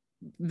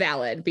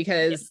valid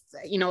because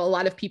a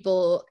lot of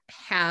people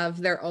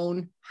have their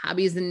own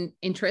hobbies and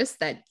interests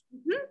that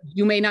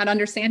you may not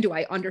understand. Do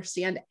I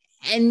understand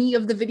any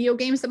of the video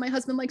games that my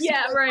husband likes to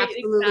play? Right,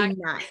 absolutely exactly.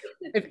 not.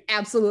 I've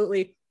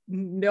absolutely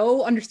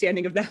no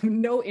understanding of them,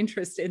 no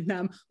interest in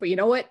them, but you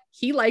know what?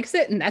 He likes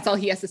it and that's all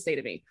he has to say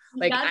to me.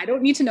 Like, I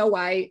don't need to know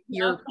why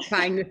you're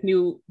buying this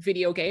new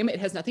video game.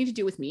 It has nothing to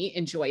do with me.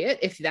 Enjoy it.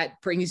 If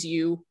that brings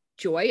you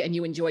joy and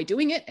you enjoy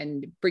doing it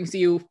and brings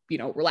you,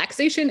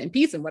 relaxation and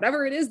peace and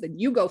whatever it is, then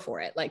you go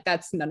for it. Like,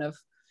 that's none of,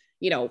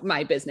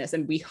 my business.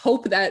 And we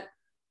hope that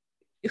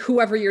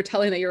whoever you're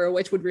telling that you're a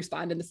witch would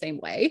respond in the same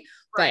way.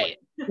 Right.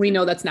 But we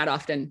know that's not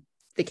often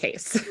the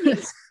case.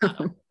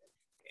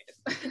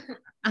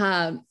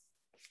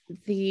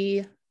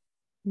 The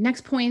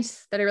next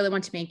point that I really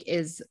want to make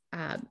is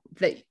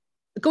that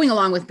going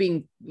along with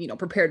being,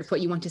 prepared with what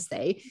you want to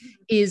say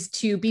is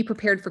to be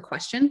prepared for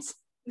questions,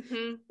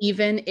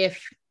 even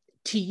if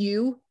to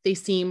you they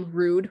seem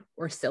rude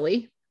or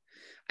silly.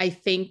 I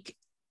think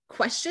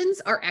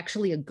questions are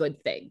actually a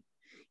good thing,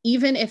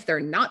 even if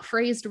they're not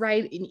phrased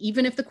right. And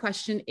even if the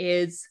question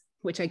is,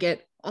 which I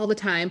get all the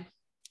time,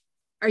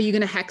 are you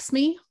going to hex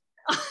me?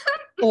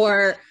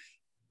 Or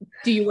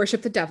do you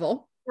worship the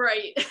devil?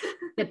 Right.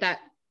 Get that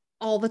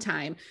all the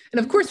time. And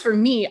of course, for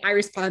me, I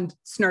respond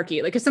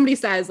snarky. Like, if somebody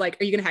says, like,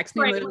 are you going to hex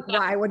me? Right. Like,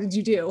 why? What did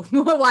you do?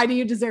 Why do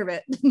you deserve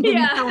it?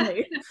 Tell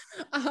me.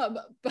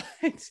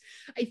 But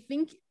I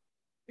think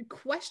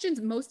questions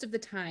most of the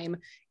time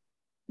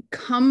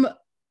come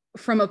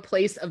from a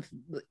place of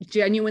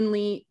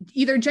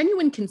either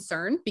genuine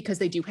concern because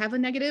they do have a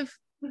negative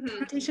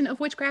connotation of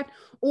witchcraft,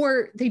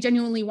 or they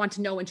genuinely want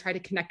to know and try to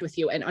connect with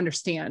you and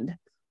understand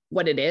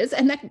what it is.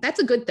 And that's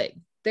a good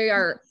thing. They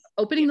are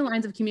opening the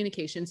lines of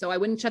communication. So I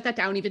wouldn't shut that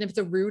down, even if it's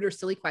a rude or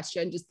silly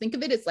question. Just think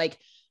of it as like,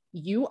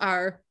 you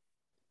are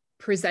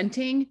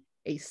presenting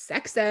a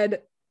sex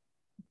ed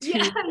to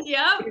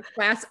a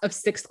class of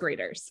sixth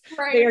graders.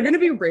 Right. They are going to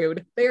be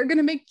rude. They are going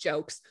to make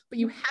jokes, but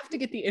you have to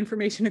get the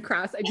information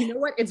across. And you know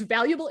what? It's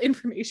valuable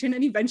information.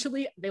 And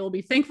eventually they will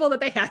be thankful that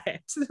they had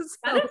it. So,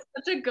 that is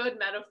such a good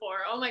metaphor.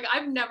 Oh my God.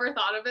 I've never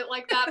thought of it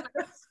like that.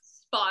 But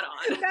spot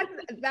on.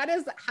 That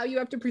is how you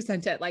have to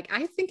present it. Like,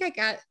 I think I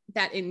got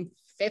that in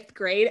 5th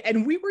grade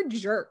and we were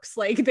jerks.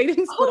 Like, they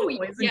didn't split up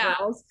boys and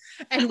girls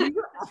and we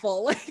were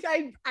awful. Like,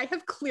 I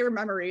have clear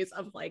memories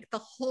of like the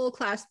whole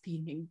class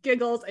being in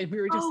giggles and we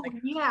were just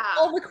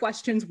all the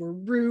questions were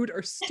rude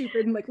or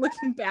stupid. And like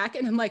looking back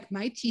and I'm like,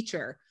 my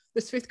teacher,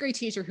 this 5th grade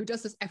teacher who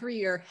does this every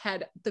year,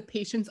 had the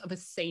patience of a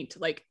saint.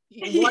 Like,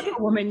 what a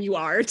woman you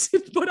are to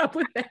put up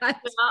with that.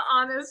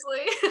 Honestly.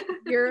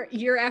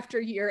 year after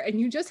year.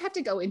 And you just have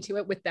to go into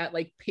it with that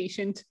like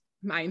patient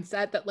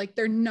mindset that like,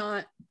 they're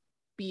not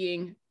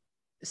being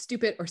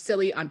stupid or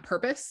silly on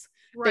purpose.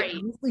 Right. They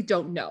honestly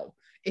don't know.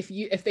 If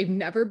they've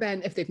never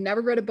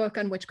read a book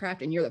on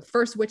witchcraft and you're the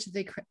first witch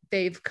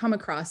they've come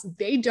across,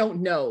 they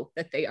don't know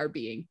that they are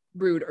being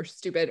rude or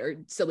stupid or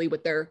silly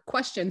with their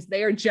questions.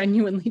 They are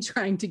genuinely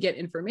trying to get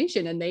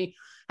information, and they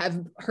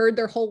have heard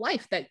their whole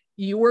life that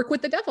you work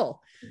with the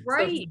devil.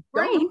 Right. So if you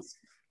don't,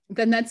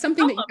 then that's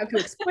something that you have to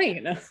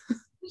explain.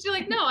 She's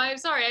like, no, I'm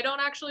sorry, I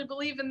don't actually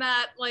believe in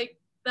that, like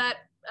that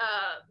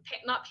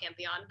not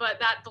pantheon, but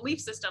that belief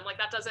system. Like,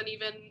 that doesn't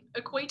even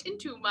equate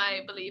into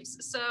my beliefs.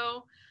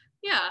 So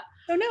yeah.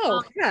 Oh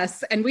no.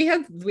 Yes. And we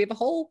have a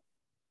whole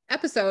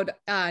episode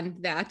on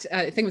that.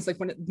 I think it was like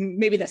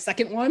maybe the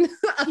second one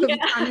of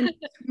common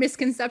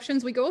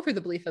misconceptions. We go over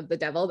the belief of the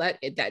devil, that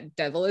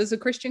devil is a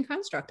Christian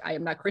construct. I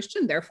am not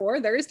Christian,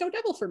 therefore there is no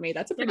devil for me.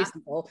 That's a pretty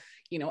simple,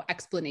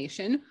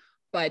 explanation.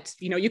 But,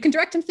 you can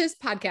direct them to this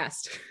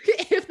podcast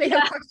if they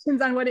have questions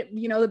on what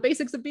the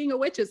basics of being a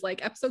witch is,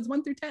 like episodes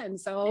 1 through 10.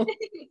 So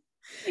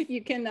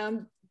you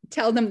can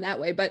tell them that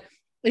way. But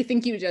I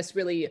think you just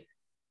really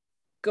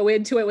go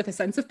into it with a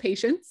sense of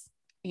patience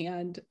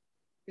and,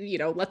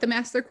 let them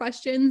ask their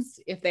questions.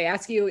 If they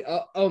ask you,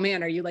 oh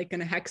man, are you like going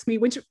to hex me?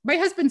 Which my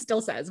husband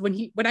still says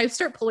when I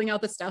start pulling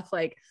out the stuff,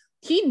 like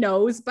he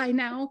knows by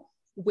now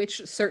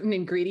which certain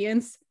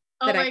ingredients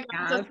that I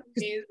have, that's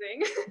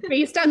amazing.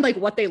 based on like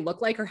what they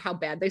look like or how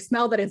bad they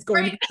smell, that it's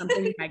going to be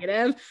something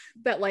negative,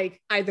 that like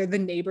either the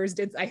neighbors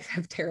did. I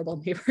have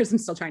terrible neighbors. I'm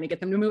still trying to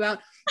get them to move out,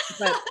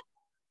 but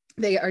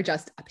they are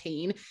just a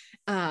pain.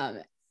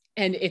 And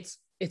it's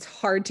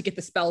hard to get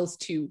the spells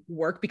to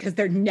work because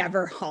they're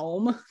never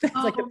home. That's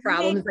like the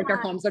problem. Is like our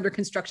home's under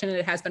construction and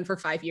it has been for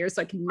 5 years.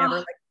 So I can never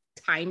like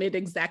time it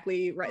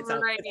exactly right.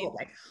 So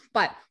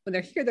but when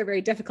they're here, they're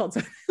very difficult.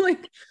 So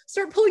like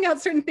start pulling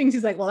out certain things.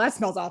 He's like, well, that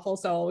smells awful.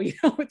 So, it's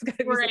gotta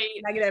be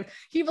something negative.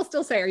 He will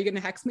still say, are you going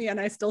to hex me? And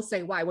I still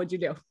say, why? What'd you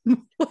do?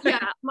 What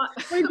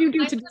did you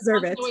do to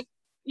deserve it?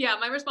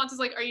 My response is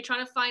like, are you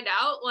trying to find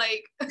out?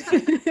 Like,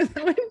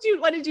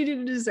 what did you do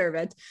to deserve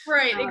it?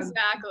 Right.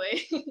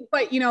 Exactly.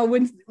 But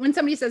when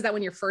somebody says that,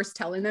 when you're first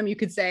telling them, you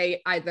could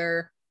say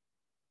either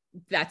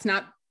that's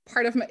not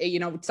part of my,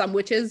 some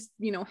witches,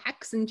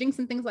 hex and jinx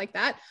and things like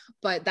that,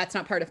 but that's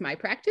not part of my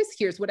practice.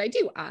 Here's what I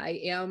do.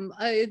 I am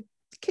a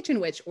kitchen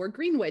witch or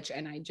green witch,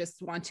 and I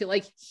just want to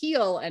like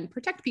heal and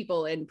protect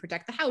people and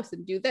protect the house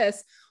and do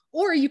this.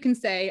 Or you can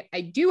say,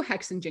 I do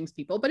hex and jinx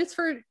people, but it's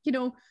for,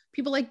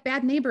 people like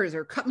bad neighbors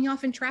or cut me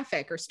off in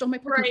traffic or stole my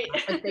parking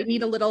spot. Like they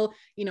need a little,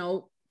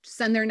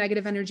 send their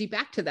negative energy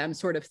back to them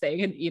sort of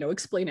thing, and,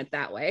 explain it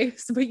that way.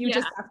 So, but you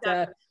just have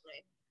to,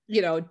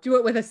 do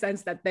it with a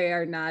sense that they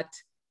are not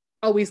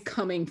always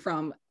coming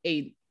from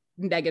a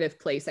negative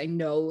place. I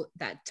know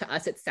that to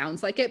us, it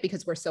sounds like it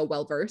because we're so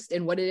well-versed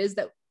in what it is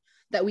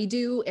that we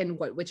do and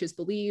what witches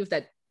believe,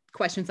 that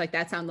questions like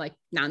that sound like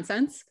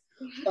nonsense.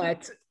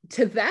 But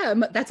to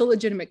them, that's a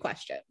legitimate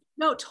question.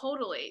 No,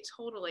 totally.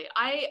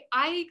 I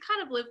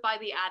kind of live by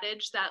the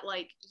adage that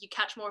like you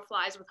catch more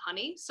flies with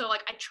honey. So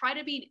like I try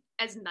to be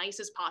as nice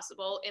as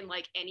possible in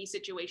like any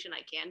situation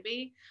I can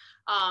be.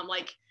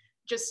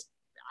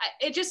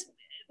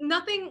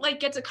 Nothing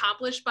like gets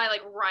accomplished by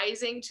like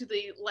rising to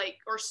the like,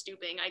 or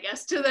stooping, I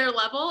guess, to their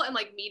level and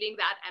like meeting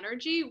that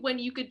energy when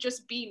you could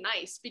just be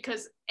nice.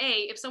 Because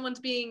if someone's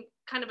being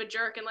kind of a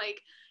jerk and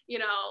like,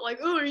 like,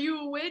 oh, are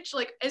you a witch?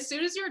 Like, as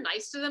soon as you're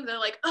nice to them, they're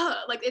like,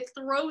 like it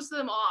throws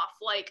them off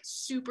like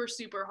super,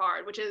 super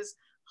hard, which is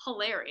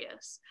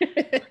hilarious.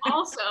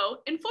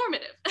 Also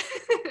informative.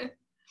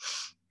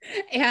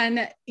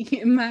 And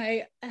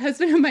my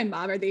husband and my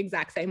mom are the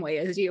exact same way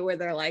as you, where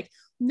they're like,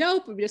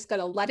 nope, we're just going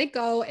to let it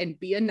go and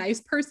be a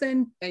nice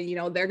person. And,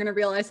 they're going to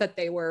realize that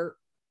they were,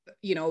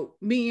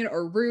 mean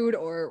or rude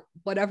or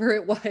whatever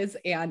it was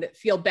and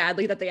feel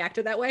badly that they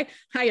acted that way.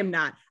 I am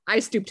not. I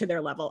stoop to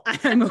their level.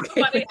 I'm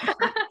okay with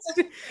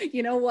that.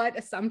 You know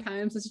what?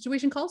 Sometimes the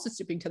situation calls to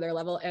stooping to their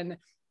level. And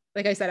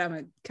like I said, I'm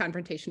a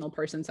confrontational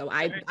person, so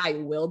I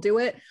will do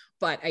it.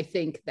 But I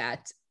think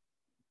that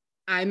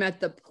I'm at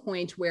the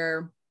point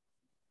where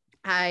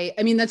I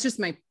mean, that's just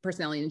my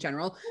personality in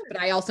general, but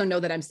I also know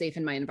that I'm safe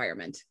in my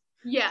environment.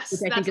 Yes,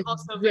 which I think is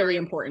also really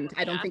important.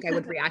 I don't yeah. think I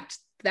would react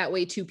that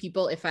way to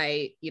people if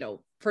I,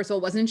 first of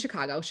all, wasn't in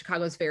Chicago.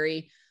 Chicago's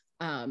very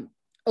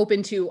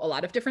open to a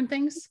lot of different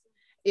things.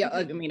 Yeah,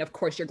 I mean, of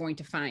course, you're going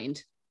to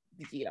find,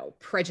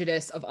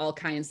 prejudice of all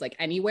kinds, like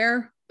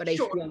anywhere. But I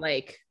feel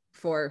like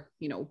for,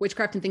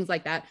 witchcraft and things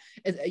like that,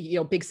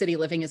 big city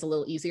living is a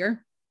little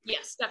easier.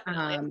 Yes,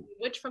 definitely.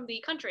 Witch from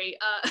the country.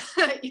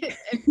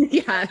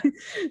 Yeah.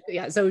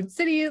 So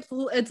city,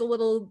 it's a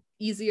little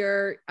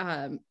easier.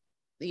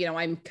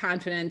 I'm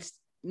confident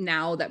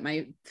now that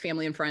my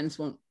family and friends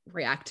won't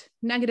react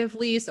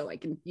negatively. So I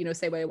can,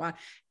 say what I want.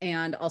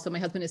 And also my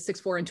husband is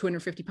 6'4" and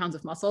 250 pounds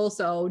of muscle.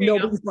 So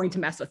nobody's going to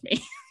mess with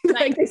me.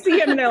 Like they see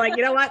him and they're like,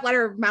 you know what, let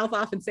her mouth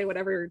off and say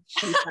whatever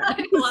she said.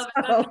 I love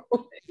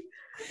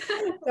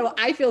it. So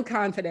I feel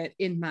confident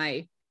in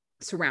my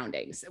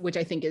surroundings, which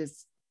I think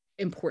is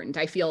important.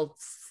 I feel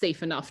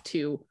safe enough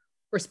to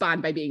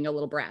respond by being a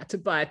little brat.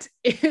 But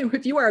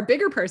if you are a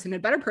bigger person, a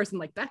better person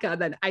like Becca,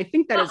 then I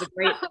think that is a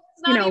great,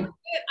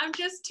 I'm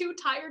just too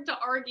tired to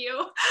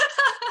argue.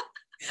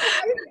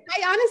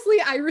 I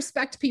honestly, I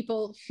respect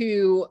people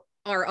who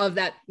are of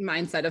that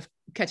mindset of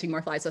catching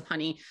more flies with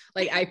honey.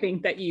 Like, I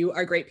think that you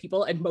are great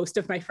people, and most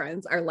of my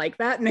friends are like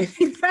that. And I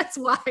think that's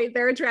why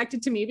they're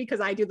attracted to me, because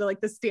I do the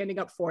standing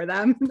up for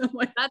them.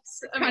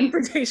 That's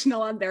confrontational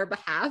on their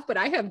behalf. But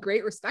I have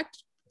great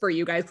respect for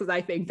you guys, because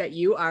I think that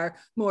you are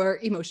more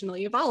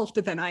emotionally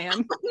evolved than I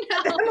am. No.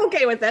 I'm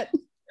okay with it.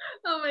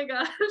 Oh my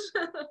gosh.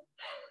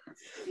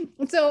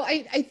 So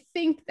I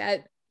think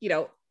that,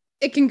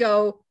 it can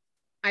go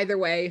either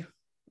way.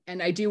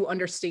 And I do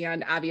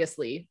understand,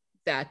 obviously,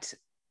 that,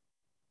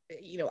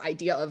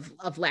 idea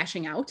of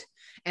lashing out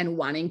and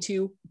wanting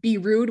to be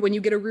rude when you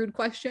get a rude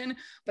question.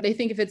 But I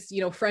think if it's,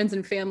 friends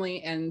and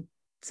family and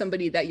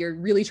somebody that you're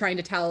really trying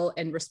to tell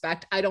and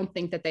respect, I don't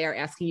think that they are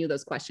asking you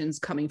those questions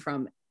coming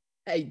from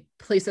a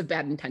place of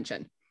bad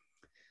intention.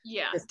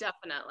 Yeah,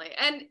 definitely.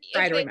 And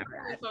try if to they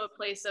remember come from a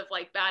place of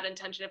bad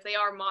intention, if they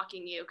are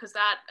mocking you, because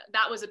that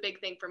was a big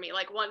thing for me.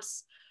 Like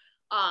once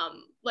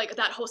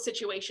that whole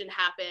situation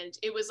happened,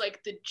 it was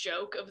the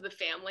joke of the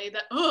family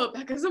that, oh,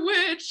 Becca's a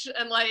witch,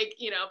 and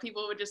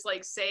people would just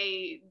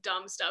say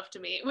dumb stuff to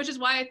me, which is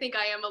why I think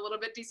I am a little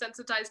bit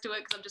desensitized to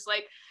it, because I'm just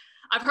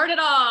I've heard it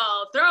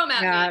all, throw them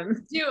at me,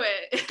 do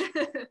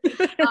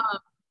it.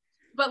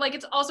 But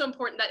it's also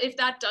important that if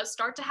that does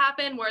start to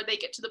happen, where they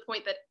get to the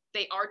point that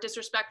they are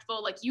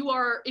disrespectful, if you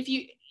are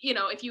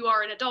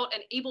an adult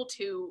and able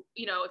to,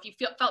 if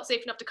you felt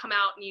safe enough to come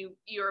out and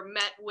you're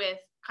met with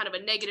kind of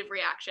a negative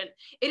reaction,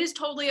 it is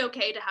totally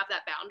okay to have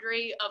that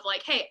boundary of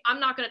hey,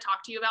 I'm not going to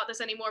talk to you about this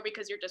anymore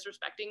because you're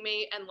disrespecting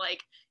me, and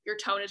your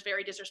tone is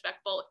very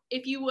disrespectful.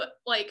 If you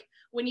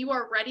when you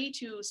are ready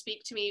to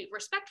speak to me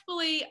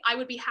respectfully, I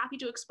would be happy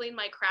to explain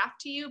my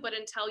craft to you, but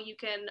until you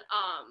can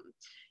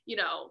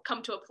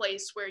come to a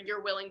place where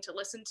you're willing to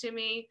listen to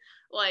me,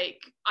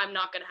 I'm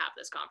not going to have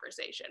this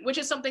conversation, which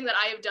is something that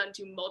I have done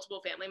to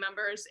multiple family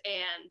members,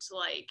 and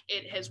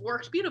it has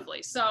worked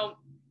beautifully. So,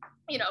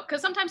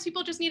 because sometimes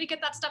people just need to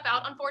get that stuff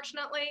out,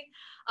 unfortunately.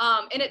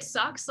 And it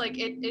sucks.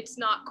 It's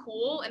not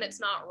cool and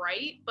it's not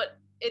right, but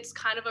it's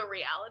kind of a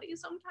reality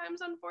sometimes,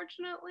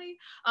 unfortunately.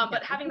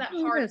 But having that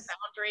hard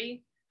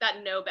boundary,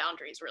 that no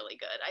boundary is really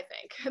good, I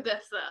think. The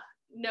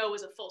no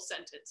is a full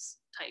sentence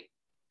type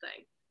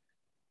thing.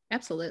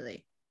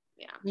 Absolutely.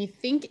 Yeah. I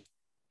think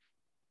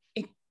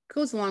it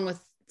goes along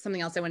with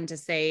something else I wanted to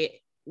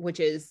say, which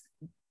is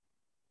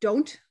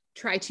don't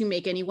try to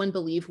make anyone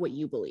believe what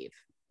you believe.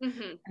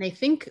 Mm-hmm. And I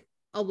think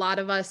a lot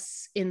of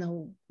us in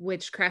the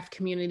witchcraft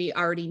community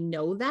already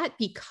know that,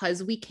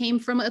 because we came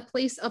from a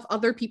place of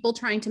other people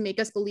trying to make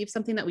us believe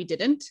something that we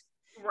didn't.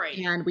 Right.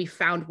 And we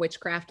found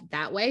witchcraft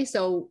that way.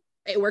 So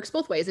it works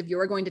both ways. If you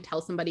are going to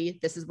tell somebody,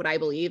 this is what I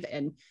believe,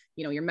 and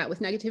you're met with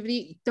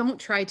negativity, don't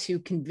try to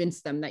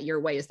convince them that your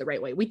way is the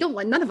right way.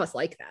 None of us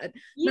like that.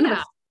 Yeah. None of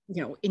us,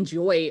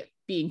 enjoy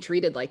being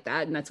treated like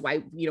that. And that's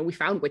why, we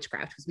found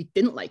witchcraft, because we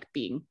didn't like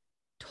being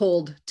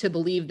told to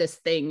believe this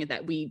thing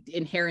that we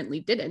inherently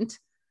didn't.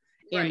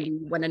 And we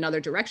went another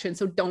direction.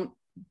 So don't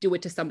do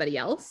it to somebody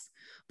else.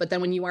 But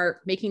then when you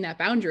are making that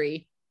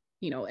boundary,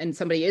 and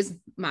somebody is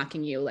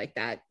mocking you like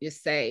that,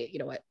 just say, you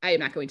know what, I am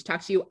not going to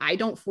talk to you. I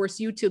don't force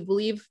you to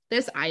believe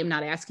this. I am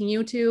not asking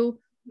you to,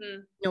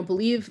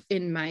 believe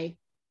in my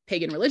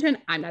pagan religion.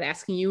 I'm not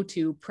asking you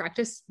to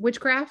practice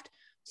witchcraft.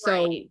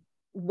 So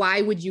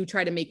why would you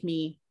try to make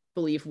me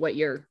believe what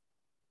you're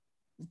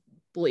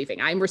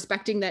believing? I'm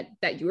respecting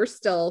that you're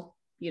still,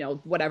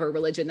 whatever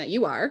religion that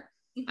you are.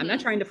 Mm-hmm. I'm not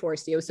trying to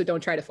force you, so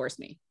don't try to force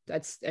me.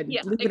 Leave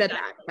it at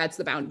that. That's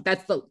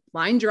the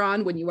line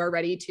drawn when you are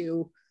ready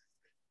to,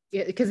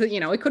 because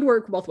it could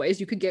work both ways.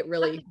 You could get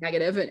really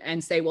negative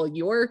and say, well,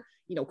 your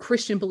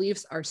Christian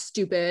beliefs are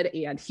stupid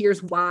and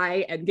here's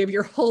why, and give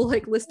your whole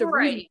list of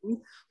reasons.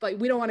 But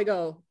we don't want to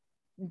go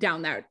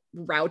down that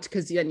route,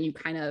 because then you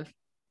kind of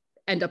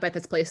end up at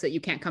this place that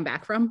you can't come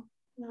back from.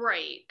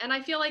 Right. And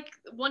I feel like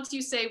once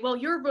you say, well,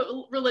 your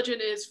religion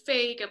is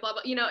fake and blah,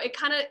 blah,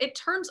 it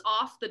turns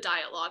off the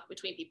dialogue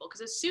between people.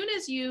 Because as soon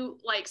as you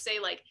like say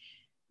like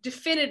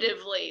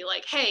definitively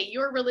like, hey,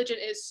 your religion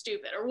is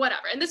stupid or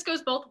whatever, and this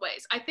goes both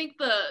ways, I think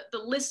the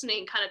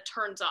listening kind of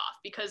turns off,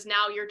 because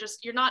now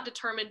you're not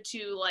determined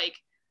to like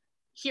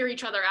hear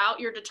each other out,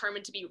 you're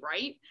determined to be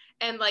right,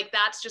 and like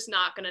that's just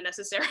not going to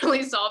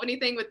necessarily solve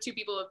anything with two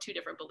people with two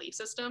different belief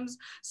systems.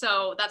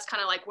 So that's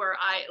kind of like where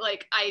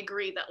I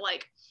agree that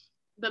like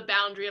the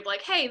boundary of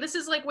like, hey, this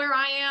is like where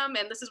I am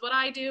and this is what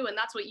I do and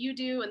that's what you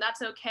do and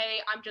that's okay,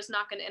 I'm just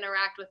not going to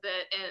interact with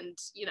it, and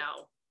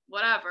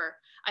whatever.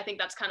 I think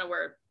that's kind of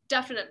where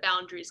definite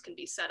boundaries can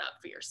be set up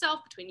for yourself,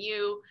 between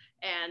you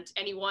and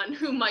anyone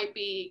who might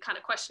be kind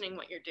of questioning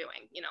what you're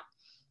doing.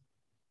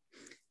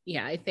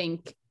 Yeah, I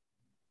think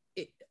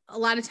a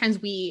lot of times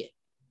we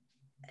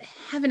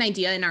have an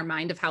idea in our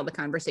mind of how the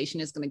conversation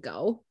is going to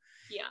go.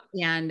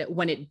 Yeah. And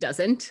when it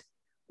doesn't,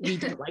 we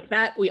don't like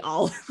that. We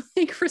all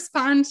like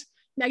respond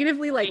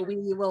negatively. Like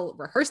we will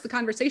rehearse the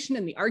conversation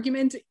and the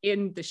argument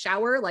in the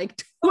shower like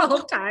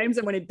 12 times.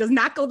 And when it does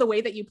not go the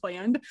way that you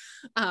planned,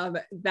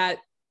 that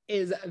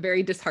is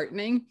very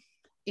disheartening.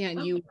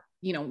 And you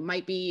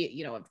might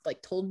be,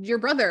 like told your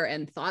brother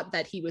and thought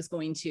that he was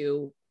going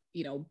to,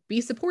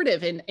 be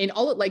supportive and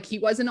all, like he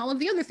was in all of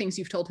the other things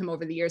you've told him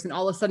over the years. And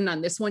all of a sudden on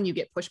this one, you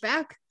get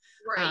pushback.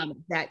 Right.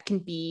 That can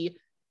be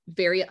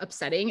very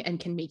upsetting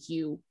and can make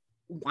you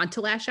want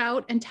to lash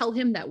out and tell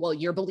him that, well,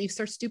 your beliefs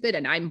are stupid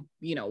and I'm,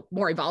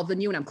 more evolved than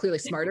you and I'm clearly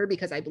smarter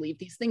because I believe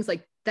these things.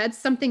 Like that's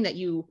something that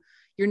you're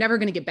never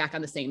going to get back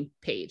on the same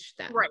page.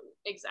 Right.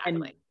 Exactly.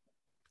 And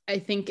I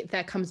think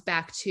that comes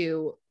back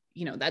to,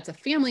 that's a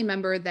family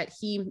member that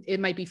it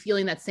might be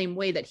feeling that same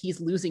way, that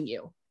he's losing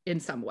you in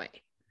some way.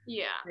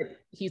 Yeah. That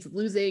he's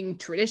losing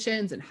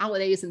traditions and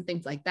holidays and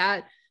things like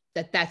that,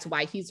 that's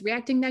why he's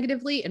reacting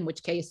negatively, in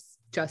which case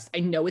I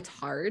know it's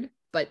hard,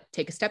 but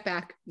take a step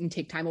back and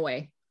take time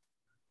away.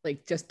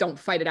 Like just don't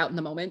fight it out in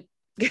the moment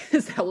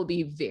because that will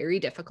be very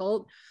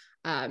difficult.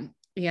 And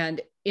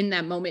in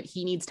that moment,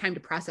 he needs time to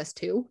process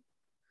too.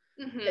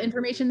 Mm-hmm. The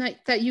information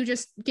that you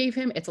just gave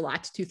him, it's a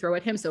lot to throw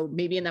at him. So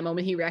maybe in that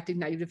moment he reacted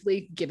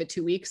negatively, give it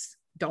 2 weeks.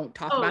 Don't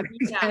talk about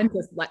it again.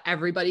 Just let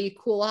everybody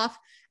cool off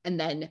and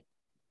then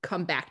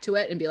come back to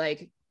it and be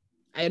like,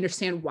 I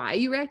understand why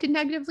you reacted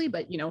negatively,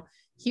 but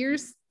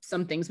here's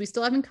some things we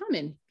still have in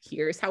common.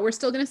 Here's how we're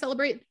still going to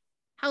celebrate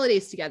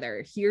holidays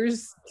together.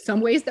 Here's some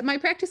ways that my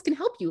practice can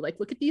help you. Like,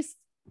 look at these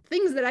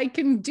things that I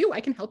can do. I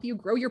can help you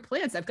grow your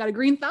plants. I've got a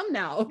green thumb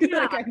now. Yeah.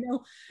 Like I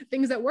know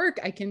things at work.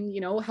 I can,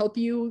 help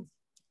you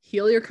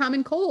heal your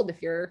common cold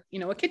if you're,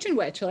 a kitchen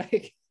witch.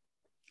 Like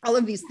all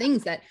of these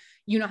things that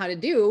you know how to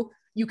do,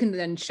 you can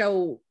then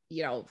show,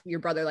 your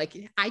brother,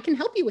 like, I can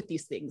help you with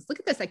these things. Look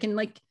at this. I can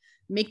like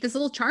make this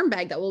little charm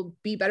bag that will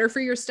be better for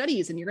your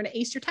studies and you're going to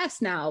ace your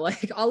test now.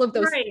 Like all of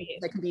those things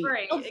that can be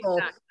helpful.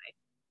 Exactly.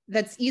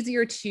 That's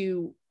easier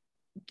to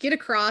get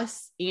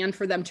across and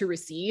for them to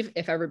receive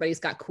if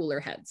everybody's got cooler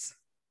heads.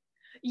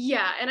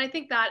 Yeah. And I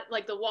think that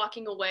like the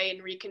walking away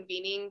and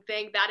reconvening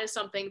thing, that is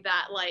something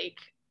that like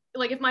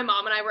if my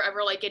mom and I were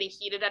ever like getting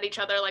heated at each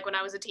other, like when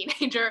I was a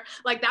teenager,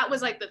 like that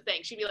was like the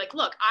thing. She'd be like,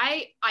 look,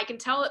 I can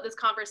tell that this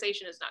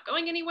conversation is not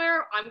going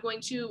anywhere. I'm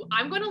going to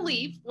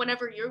leave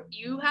whenever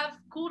you have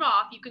cooled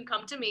off, you can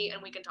come to me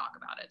and we can talk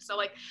about it. So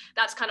like,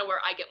 that's kind of where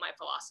I get my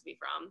philosophy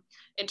from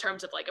in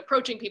terms of like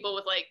approaching people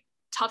with like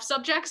tough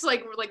subjects,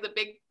 like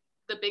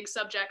the big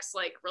subjects,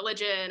 like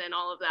religion and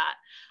all of that.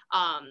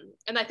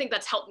 And I think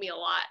that's helped me a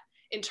lot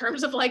in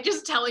terms of like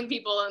just telling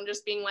people and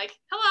just being like,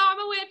 hello, I'm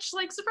a witch,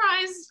 like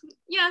surprise.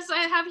 Yes,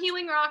 I have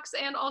healing rocks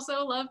and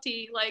also love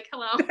tea. Like,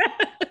 hello.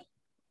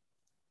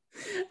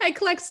 I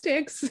collect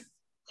sticks.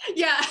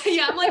 Yeah.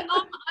 I'm like,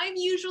 I'm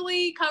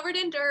usually covered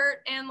in dirt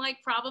and like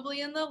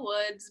probably in the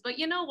woods, but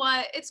you know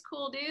what? It's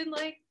cool, dude.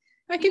 Like,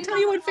 I can tell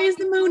you what phase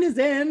the moon is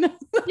in.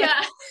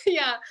 Yeah.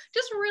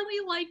 Just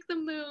really like the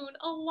moon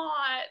a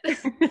lot.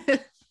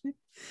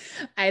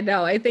 I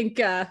know. I think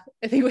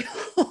we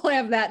all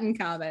have that in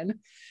common.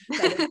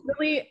 It's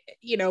really,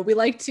 we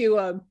like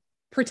to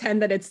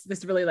pretend that it's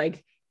this really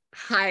like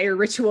high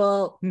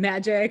ritual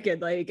magic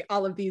and like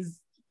all of these,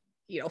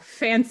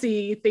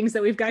 fancy things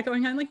that we've got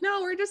going on. Like,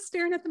 no, we're just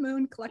staring at the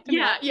moon, collecting.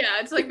 Yeah.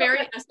 It's like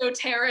very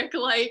esoteric,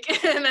 like,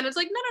 and then it's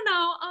like, no.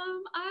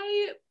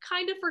 I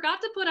kind of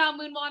forgot to put out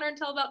moon water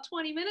until about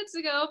 20 minutes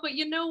ago, but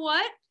you know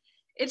what?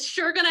 It's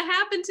sure gonna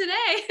happen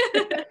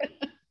today.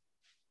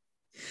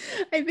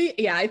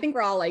 I think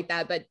we're all like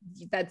that, but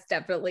that's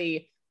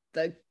definitely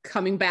the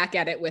coming back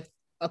at it with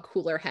a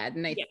cooler head.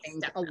 And I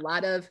think definitely. A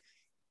lot of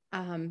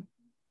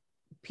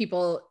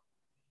people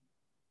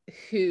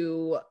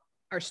who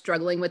are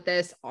struggling with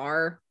this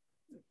are,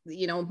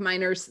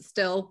 minors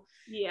still.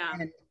 Yeah.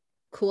 And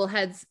cool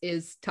heads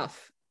is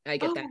tough. I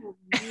get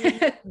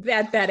that.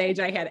 At that age,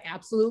 I had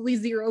absolutely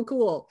zero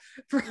cool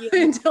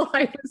until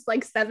I was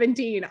like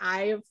 17.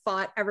 I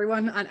fought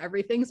everyone on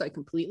everything. So I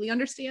completely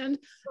understand.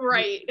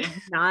 Right.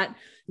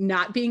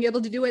 Not being able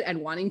to do it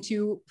and wanting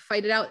to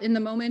fight it out in the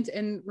moment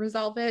and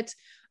resolve it.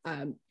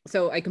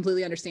 So I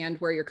completely understand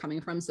where you're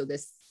coming from. So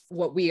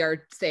what we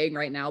are saying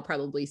right now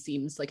probably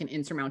seems like an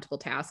insurmountable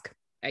task.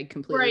 I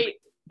completely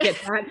get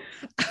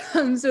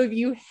that. So if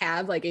you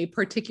have like if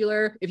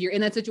you're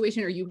in that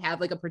situation, or you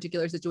have like a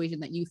particular situation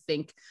that you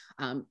think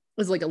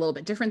was like a little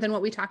bit different than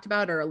what we talked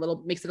about, or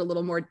makes it a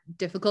little more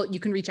difficult, you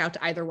can reach out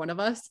to either one of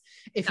us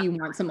if you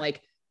want some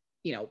like,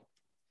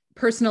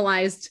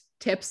 personalized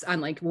tips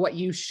on like what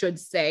you should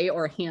say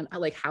or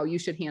like how you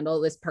should handle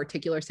this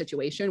particular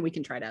situation. We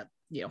can try to,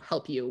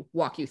 help you,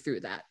 walk you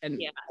through that. And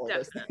all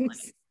definitely.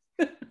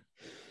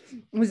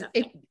 Those things.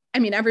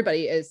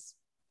 Everybody is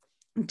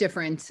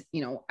different,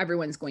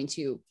 everyone's going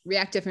to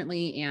react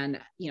differently, and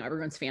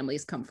everyone's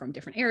families come from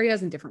different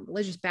areas and different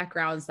religious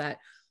backgrounds, that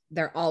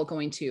they're all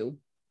going to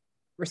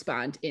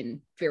respond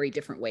in very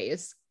different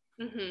ways.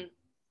 Mm-hmm.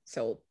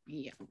 So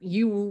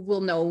you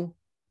will know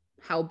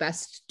how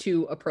best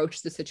to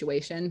approach the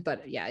situation,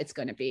 but it's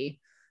going to be,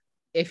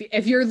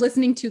 if you're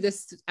listening to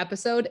this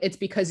episode, it's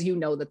because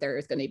that there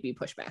is going to be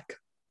pushback.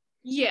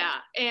 Yeah.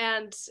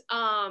 And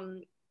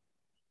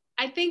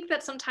I think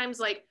that sometimes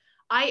like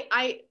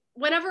I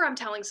whenever I'm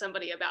telling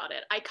somebody about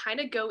it, I kind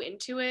of go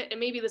into it, and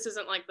maybe this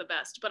isn't like the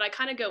best, but I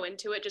kind of go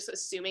into it just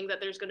assuming that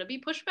there's going to be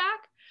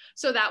pushback.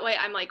 So that way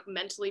I'm like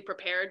mentally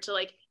prepared to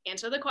like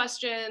answer the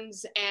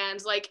questions.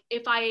 And like,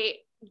 if I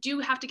do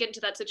have to get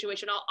into that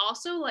situation, I'll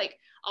also like,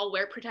 I'll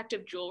wear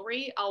protective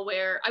jewelry. I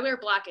wear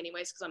black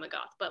anyways, cause I'm a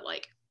goth, but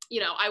like,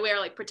 I wear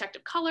like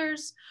protective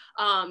colors.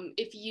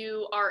 If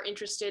you are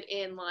interested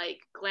in like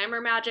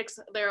glamour magics,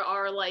 there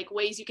are like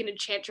ways you can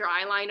enchant your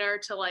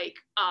eyeliner to like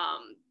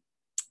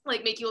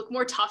make you look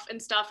more tough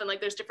and stuff, and like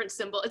there's different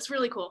symbols. It's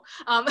really cool.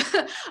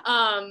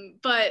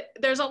 But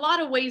there's a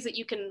lot of ways that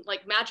you can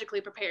like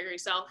magically prepare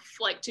yourself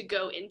like to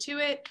go into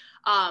it,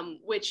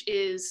 which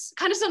is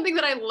kind of something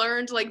that I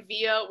learned like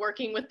via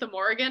working with the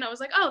Morrigan. I was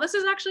like, oh, this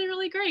is actually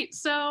really great.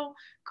 So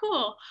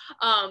cool.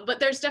 But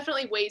there's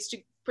definitely ways to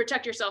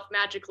protect yourself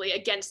magically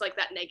against like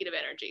that negative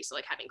energy. So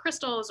like having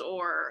crystals,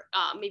 or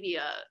maybe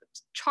a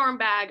charm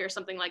bag or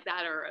something like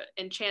that, or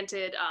an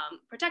enchanted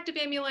protective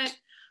amulet.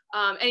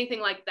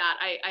 Anything like that,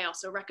 I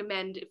also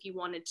recommend if you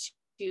wanted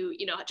to,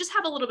 just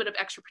have a little bit of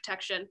extra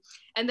protection.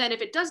 And then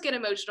if it does get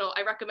emotional,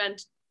 I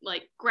recommend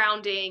like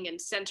grounding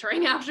and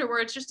centering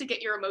afterwards, just to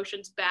get your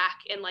emotions back,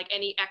 and like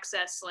any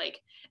excess like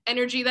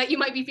energy that you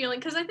might be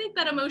feeling. Cause I think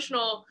that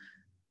emotional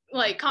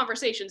like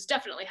conversations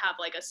definitely have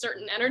like a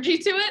certain energy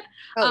to it.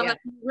 That's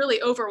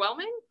really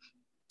overwhelming.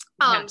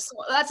 So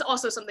that's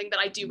also something that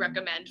I do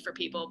recommend for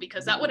people,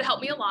 because that would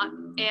help me a lot,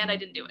 and I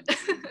didn't do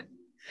it.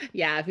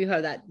 Yeah. If you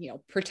have that,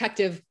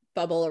 protective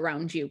bubble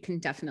around you, can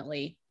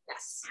definitely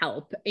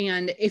help.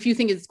 And if you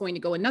think it's going to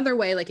go another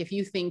way, like if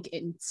you think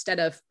instead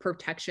of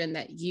protection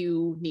that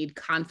you need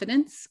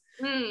confidence,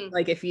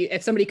 like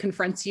if somebody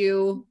confronts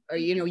you, or,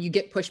 you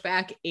get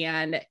pushback,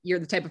 and you're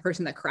the type of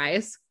person that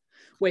cries,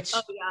 which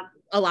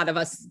a lot of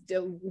us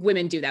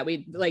women do that.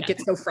 We like get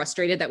so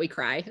frustrated that we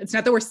cry. It's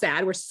not that we're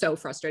sad. We're so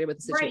frustrated with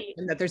the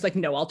situation that there's like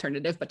no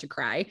alternative but to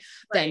cry.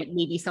 Then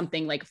maybe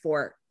something like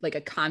for like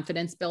a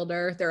confidence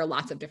builder, there are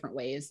lots of different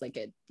ways, like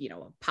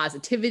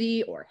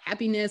positivity or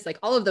happiness, like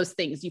all of those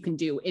things you can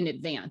do in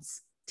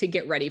advance to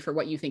get ready for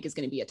what you think is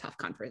going to be a tough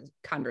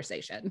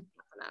conversation.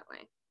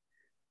 Definitely.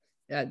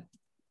 I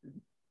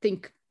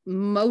think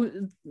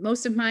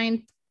most of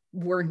mine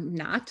were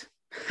not.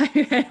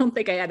 I don't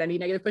think I had any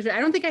negative pushback.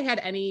 I don't think I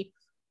had any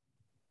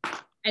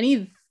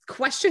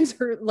questions,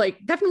 or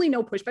like definitely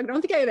no pushback. I don't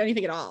think I had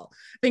anything at all.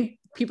 I think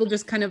people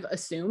just kind of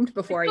assumed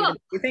before I even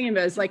did anything, and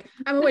it was like,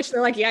 I'm a witch.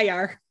 They're like, yeah, you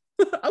are.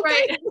 Okay.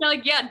 Right. They're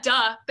like, yeah,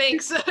 duh.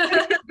 Thanks.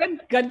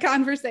 good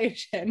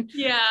conversation.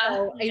 Yeah.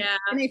 So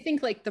and I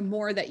think like the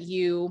more that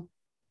you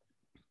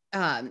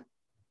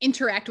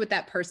interact with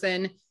that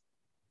person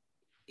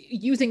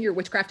using your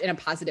witchcraft in a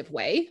positive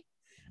way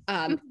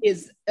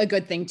is a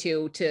good thing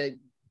to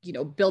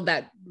build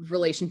that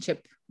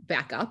relationship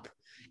back up,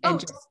 and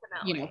just,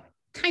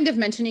 kind of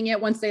mentioning it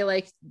once they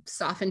like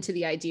soften to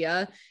the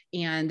idea.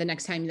 And the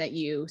next time that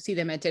you see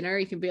them at dinner,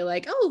 you can be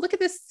like, oh, look at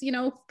this,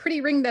 pretty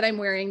ring that I'm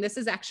wearing. This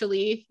is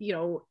actually,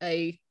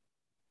 a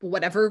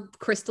whatever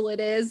crystal it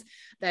is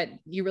that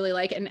you really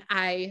like. And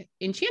I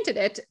enchanted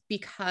it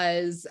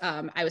because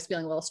I was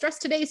feeling a little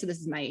stressed today. So this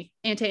is my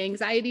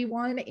anti-anxiety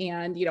one.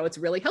 And, it's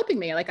really helping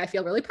me. Like, I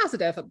feel really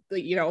positive,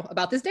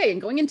 about this day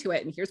and going into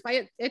it. And here's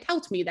why it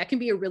helped me. That can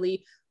be a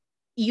really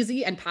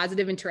easy and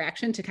positive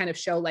interaction to kind of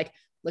show like,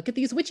 look at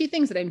these witchy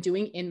things that I'm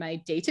doing in my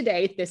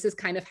day-to-day. This is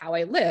kind of how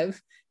I live.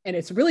 And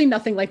it's really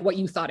nothing like what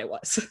you thought it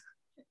was.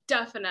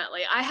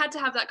 Definitely. I had to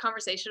have that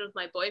conversation with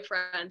my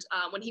boyfriend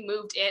when he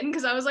moved in,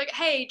 because I was like,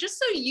 hey, just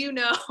so you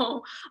know,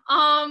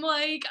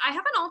 like I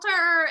have an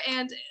altar.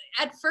 And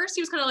at first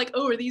he was kind of like,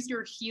 oh, are these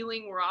your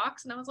healing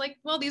rocks? And I was like,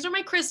 well, these are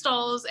my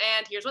crystals,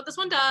 and here's what this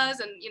one does,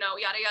 and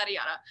yada, yada,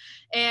 yada.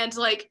 And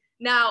like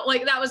now,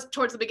 like that was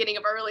towards the beginning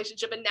of our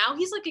relationship. And now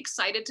he's like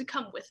excited to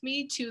come with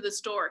me to the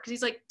store, because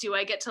he's like, do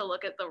I get to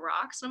look at the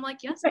rocks? And I'm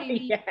like, yes,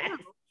 baby. Yes.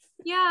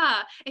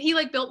 Yeah. And he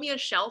like built me a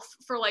shelf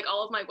for like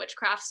all of my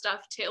witchcraft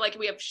stuff too. Like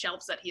we have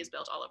shelves that he has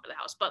built all over the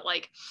house, but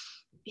like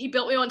he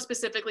built me one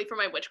specifically for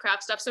my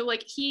witchcraft stuff. So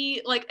like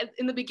he like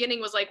in the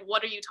beginning was like,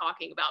 what are you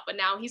talking about? But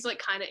now he's like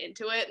kind of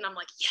into it. And I'm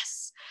like,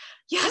 yes.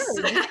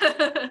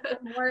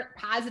 More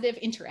positive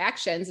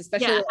interactions,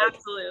 especially like,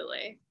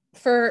 absolutely.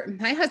 For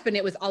my husband,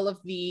 it was all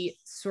of the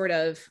sort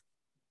of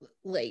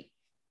like,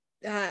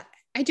 I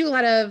do a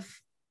lot of,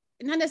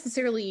 not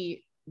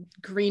necessarily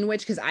green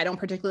witch, because I don't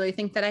particularly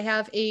think that I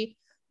have a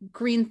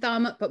green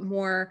thumb, but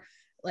more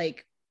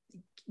like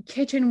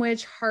kitchen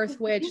witch, hearth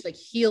witch, like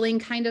healing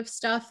kind of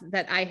stuff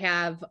that I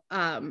have.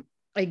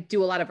 I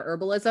do a lot of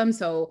herbalism.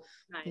 So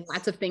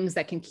lots of things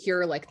that can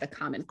cure like the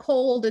common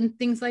cold and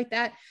things like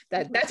that.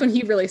 That's when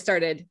he really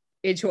started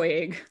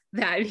enjoying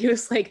that. He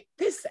was like,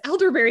 this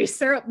elderberry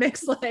syrup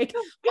mix, like,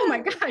 oh my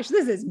gosh,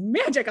 this is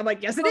magic. I'm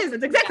like, yes, it is.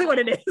 It's exactly what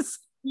it is.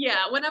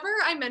 Yeah, whenever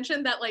I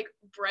mentioned that like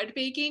bread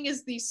baking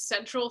is the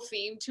central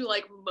theme to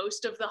like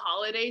most of the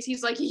holidays,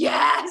 he's like,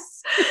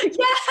 yes,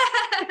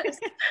 yes.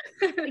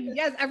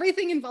 Yes,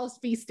 everything involves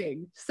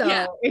feasting.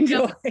 So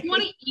enjoy. You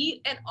want to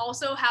eat and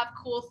also have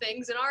cool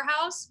things in our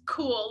house?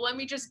 Cool, let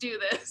me just do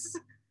this.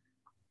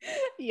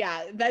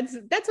 Yeah, that's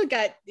what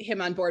got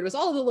him on board, was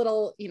all the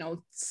little,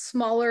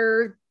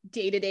 smaller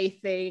day-to-day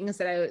things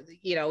that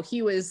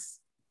he was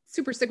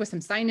super sick with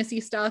some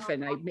sinusy stuff,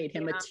 and I made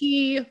him a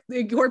tea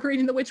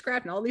incorporating the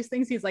witchcraft and all these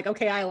things. He's like,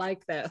 okay, I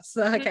like this.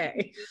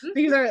 Okay.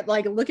 These are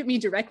like, look at me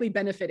directly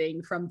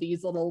benefiting from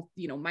these little,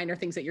 minor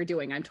things that you're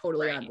doing. I'm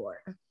totally on board.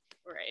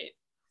 Right.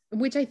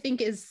 Which I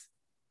think is,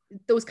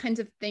 those kinds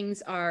of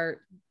things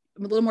are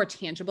a little more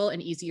tangible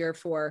and easier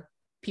for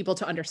people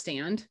to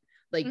understand.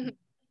 Like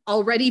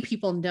already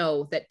people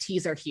know that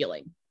teas are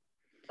healing.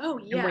 Oh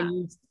yeah.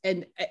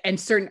 And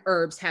certain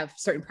herbs have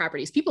certain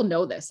properties. People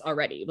know this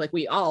already. Like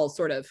we all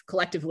sort of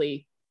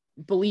collectively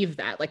believe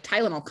that, like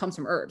Tylenol comes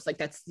from herbs. Like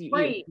that's,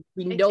 we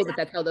know that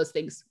that's how those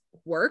things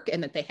work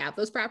and that they have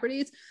those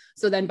properties.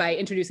 So then by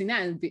introducing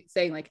that and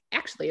saying like,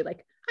 actually,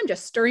 like I'm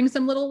just stirring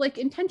some little like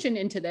intention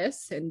into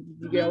this. And,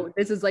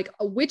 this is like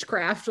a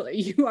witchcraft.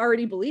 You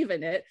already believe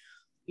in it.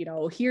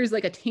 Here's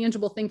like a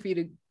tangible thing for you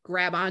to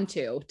grab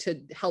onto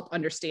to help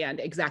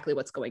understand exactly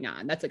what's going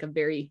on. That's like a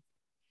very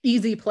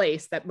easy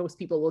place that most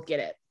people will get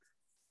it.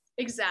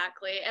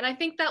 Exactly. And I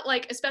think that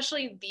like,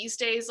 especially these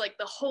days, like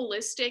the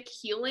holistic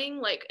healing,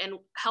 like, and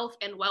health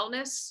and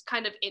wellness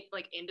kind of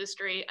like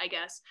industry, I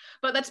guess,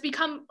 but that's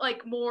become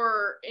like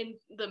more in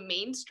the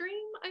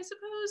mainstream, I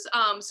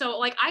suppose. So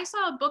like I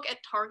saw a book at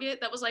Target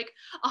that was like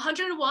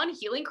 101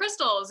 healing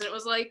crystals, and it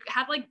was like,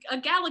 had like a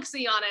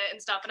galaxy on it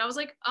and stuff. And I was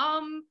like,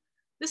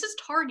 this is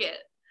Target.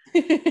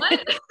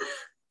 What?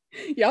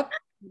 Yep.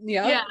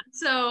 Yeah.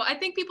 So I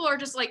think people are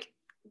just like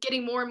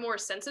getting more and more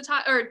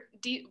sensitized, or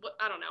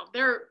I don't know,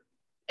 they're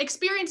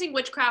experiencing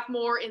witchcraft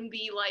more in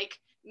the like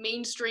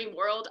mainstream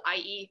world,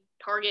 i.e.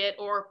 Target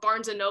or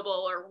Barnes and Noble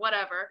or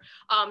whatever.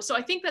 So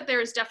I think that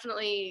there's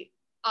definitely,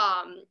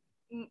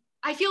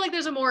 I feel like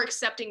there's a more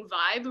accepting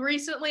vibe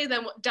recently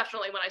than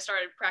definitely when I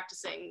started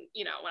practicing,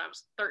 when I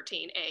was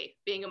 13,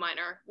 being a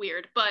minor,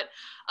 weird. But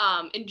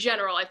in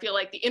general, I feel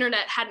like the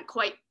internet hadn't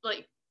quite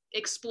like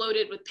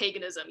exploded with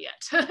paganism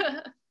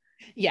yet.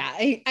 Yeah,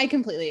 I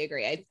completely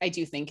agree. I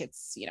do think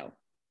it's,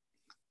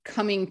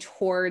 coming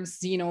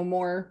towards,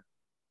 more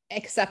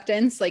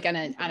acceptance, like on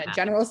a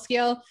general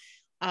scale,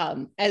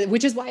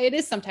 which is why it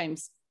is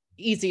sometimes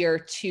easier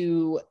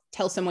to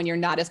tell someone you're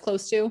not as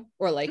close to,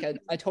 or like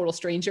a total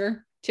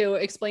stranger, to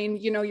explain,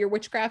 your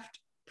witchcraft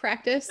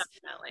practice,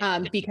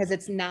 because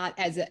it's not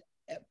as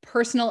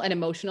personal and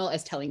emotional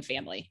as telling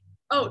family.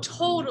 Oh,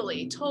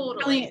 totally.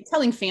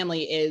 Telling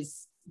family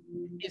is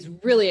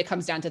really, it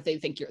comes down to they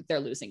think they're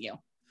losing you.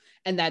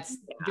 And that's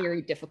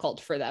very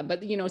difficult for them.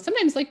 But,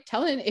 sometimes like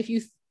if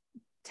you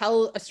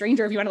tell a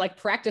stranger, if you want to like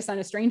practice on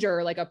a stranger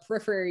or like a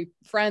periphery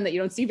friend that you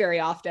don't see very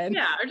often,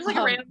 or just like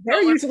a random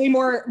they're usually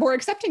more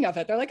accepting of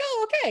it. They're like,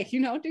 oh, okay, do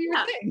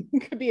your thing.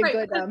 It could be a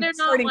good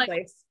starting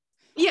place.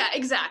 Yeah,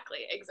 exactly.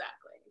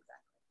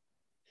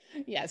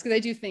 Yes, because I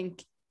do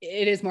think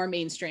it is more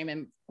mainstream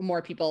and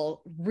more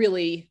people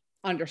really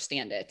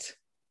understand it.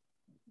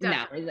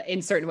 Definitely. Now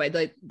in certain ways,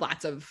 like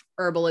lots of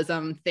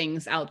herbalism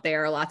things out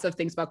there, lots of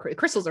things about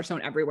crystals are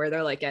shown everywhere.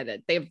 They're like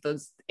they have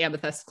those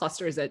amethyst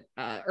clusters at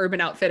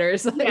Urban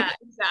Outfitters. Like, yeah,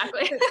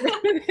 exactly.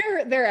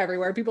 they're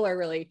everywhere. People are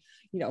really,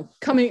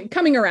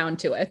 coming around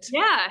to it.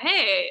 Yeah.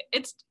 Hey,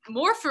 it's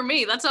more for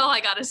me. That's all I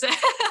gotta say.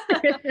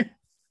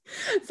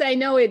 So I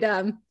know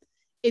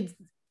it's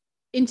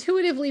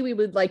intuitively, we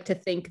would like to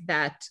think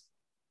that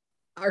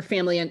our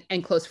family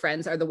and close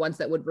friends are the ones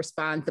that would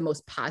respond the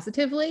most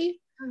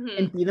positively.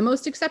 And be the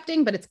most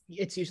accepting, but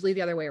it's usually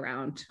the other way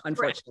around,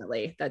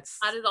 unfortunately. That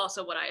is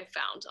also what I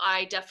found.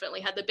 I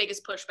definitely had the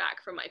biggest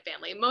pushback from my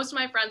family. Most of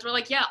my friends were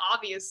like, yeah,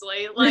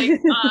 obviously, like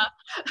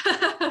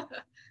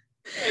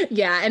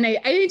yeah. And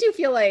I do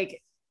feel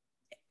like,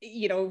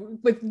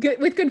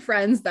 with good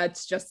friends,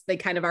 that's just, they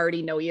kind of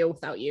already know you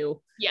without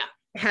you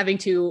having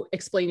to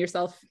explain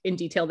yourself in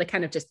detail. They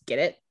kind of just get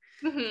it.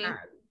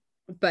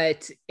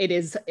 but it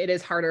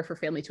is harder for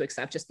family to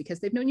accept just because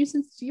they've known you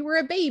since you were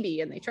a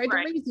baby and they tried to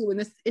raise you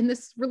in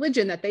this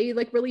religion that they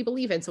like really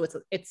believe in. So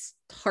it's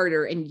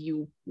harder, and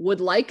you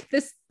would like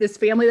this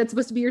family that's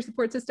supposed to be your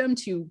support system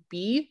to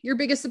be your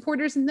biggest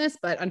supporters in this,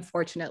 but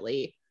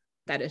unfortunately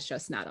that is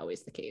just not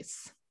always the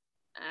case.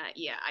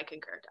 Yeah, I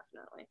concur,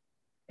 definitely.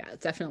 Yeah,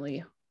 it's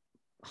definitely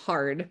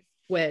hard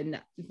when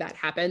that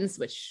happens,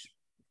 which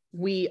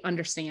we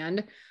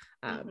understand.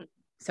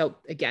 So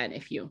again,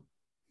 if you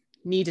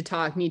need to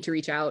talk, need to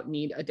reach out,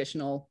 need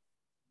additional,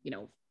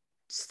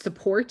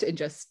 support and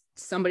just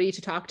somebody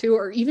to talk to,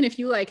 or even if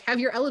you like have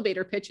your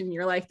elevator pitch and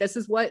you're like, this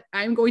is what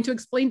I'm going to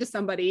explain to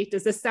somebody,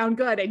 does this sound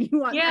good? And you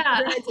want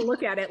to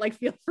look at it, like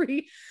feel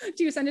free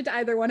to send it to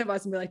either one of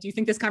us and be like, do you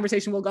think this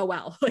conversation will go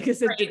well? Like,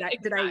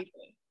 did I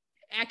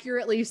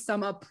accurately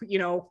sum up,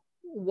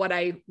 what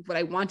I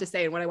want to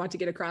say and what I want to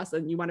get across,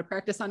 and you want to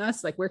practice on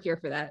us? Like, we're here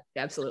for that.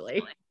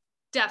 Absolutely.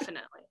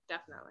 Definitely.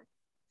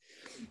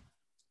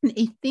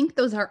 I think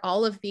those are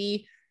all of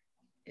the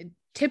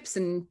tips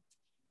and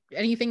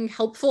anything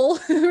helpful,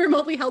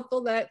 remotely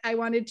helpful that I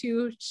wanted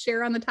to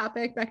share on the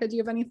topic. Becca, do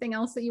you have anything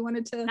else that you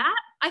wanted to?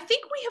 I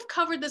think we have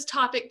covered this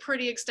topic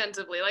pretty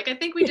extensively. Like, I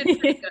think we did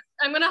pretty good.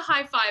 I'm going to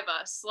high five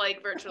us,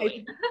 like,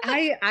 virtually.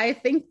 I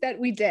think that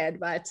we did,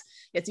 but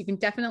yes, you can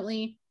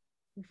definitely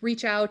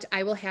reach out.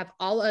 I will have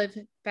all of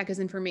Becca's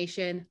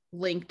information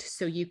linked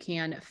so you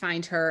can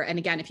find her. And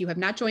again, if you have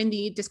not joined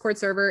the Discord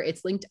server,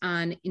 it's linked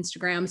on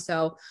Instagram.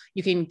 So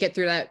you can get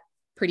through that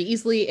pretty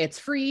easily. It's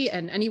free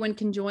and anyone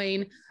can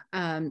join.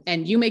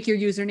 And you make your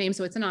username,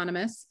 so it's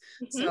anonymous.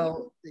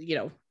 So,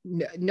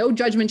 no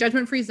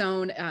judgment-free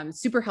zone,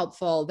 super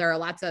helpful. There are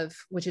lots of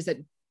witches at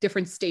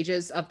different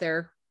stages of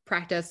their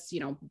practice,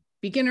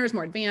 beginners,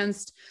 more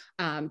advanced,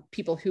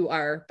 people who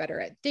are better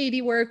at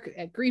deity work,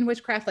 at green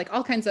witchcraft, like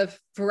all kinds of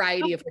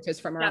variety of witches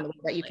from around the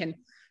world that you can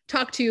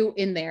talk to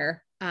in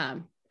there.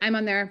 I'm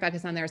on there,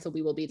 Becca's on there, so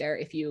we will be there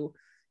if you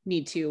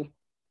need to,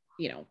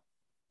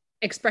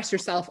 express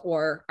yourself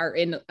or are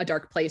in a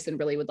dark place and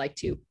really would like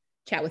to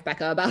chat with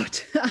Becca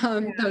about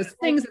those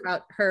things,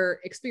 about her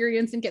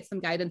experience, and get some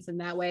guidance in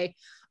that way.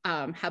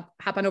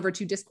 Hop on over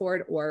to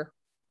Discord or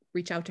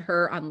reach out to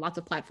her on lots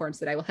of platforms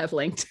that I will have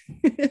linked.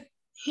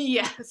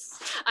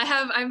 Yes,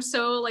 I'm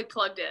so like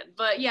plugged in,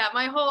 but yeah,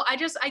 I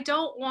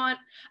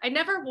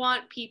never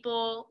want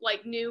people,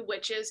 like new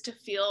witches, to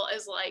feel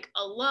as like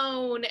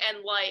alone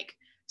and like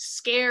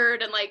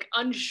scared and like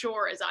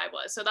unsure as I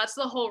was. So that's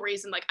the whole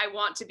reason, like, I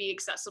want to be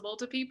accessible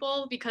to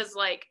people, because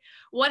like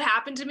what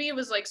happened to me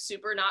was like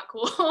super not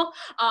cool.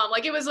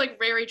 Like, it was like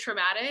very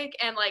traumatic,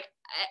 and like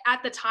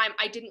at the time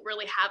I didn't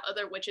really have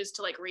other witches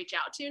to like reach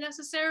out to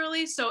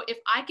necessarily. So if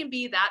I can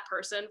be that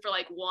person for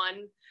like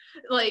one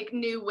like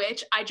new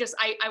witch, I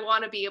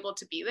want to be able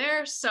to be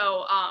there.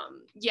 So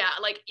yeah,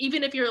 like,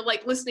 even if you're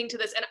like listening to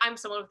this, and I'm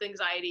someone with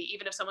anxiety,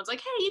 even if someone's like,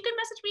 hey, you can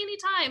message me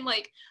anytime,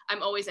 like,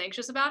 I'm always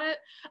anxious about it.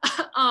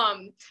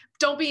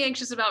 Don't be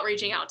anxious about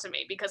reaching out to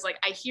me, because like,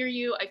 I hear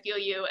you, I feel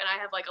you, and I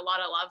have like a lot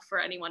of love for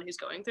anyone who's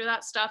going through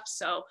that stuff.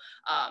 So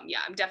yeah,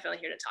 I'm definitely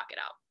here to talk it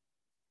out.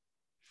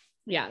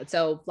 Yeah,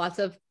 so lots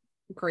of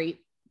great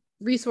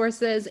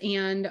resources,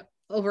 and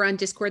over on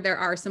Discord there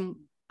are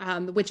some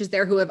witches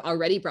there who have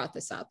already brought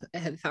this up,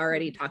 have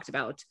already talked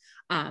about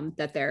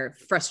that they're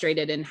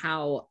frustrated in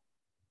how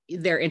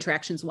their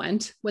interactions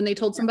went when they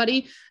told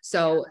somebody.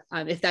 So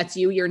if that's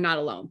you, you're not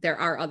alone. There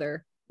are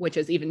other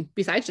witches, even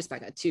besides just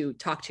Becca, to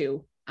talk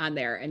to on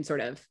there and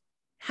sort of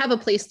have a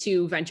place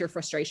to vent your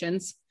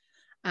frustrations,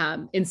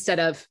 instead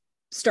of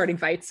starting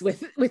fights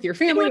with your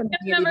family and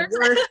making it even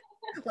worse.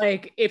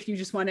 Like, if you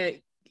just want to,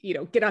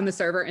 get on the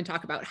server and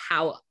talk about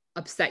how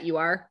upset you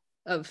are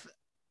of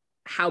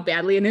how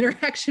badly an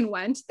interaction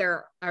went,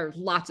 there are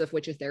lots of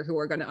witches there who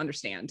are going to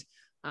understand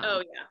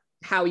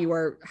how you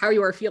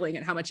are feeling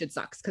and how much it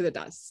sucks, because it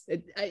does.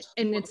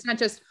 And it's not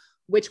just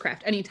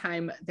witchcraft.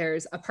 Anytime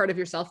there's a part of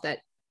yourself that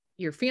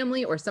your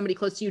family or somebody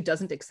close to you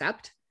doesn't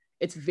accept,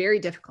 it's very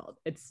difficult.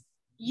 It's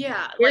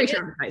very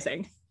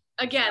traumatizing.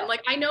 Again,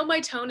 like, I know my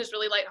tone is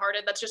really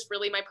lighthearted. That's just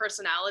really my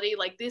personality.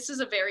 Like, this is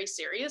a very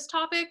serious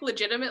topic,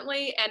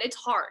 legitimately, and it's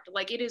hard.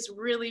 Like, it is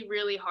really,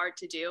 really hard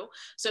to do.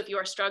 So if you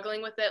are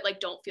struggling with it, like,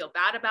 don't feel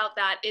bad about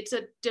that. It's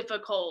a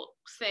difficult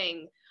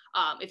thing,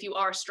 if you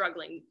are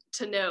struggling,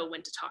 to know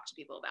when to talk to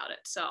people about it.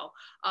 So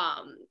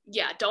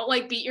yeah, don't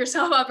like beat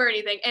yourself up or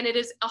anything. And it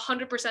is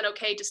 100%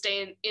 okay to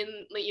stay in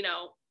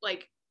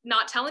like,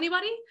 not tell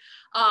anybody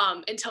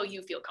until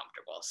you feel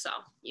comfortable. So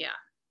yeah,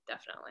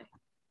 definitely.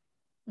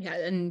 Yeah.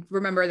 And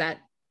remember that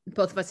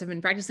both of us have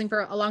been practicing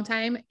for a long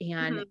time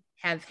and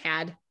have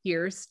had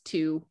years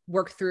to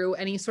work through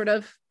any sort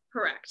of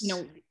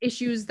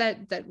issues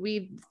that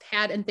we've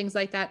had and things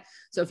like that.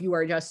 So if you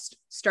are just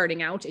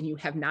starting out and you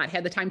have not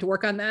had the time to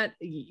work on that,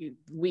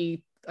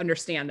 we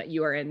understand that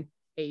you are in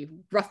a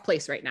rough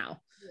place right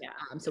now. Yeah.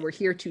 So we're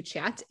here to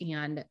chat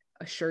and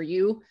assure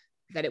you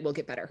that it will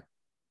get better.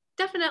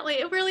 Definitely.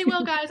 It really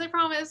will, guys. I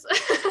promise.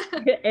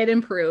 It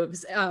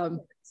improves.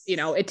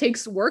 It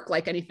takes work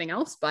like anything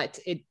else, but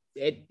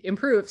it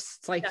improves.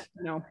 It's like,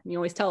 you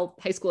always tell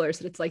high schoolers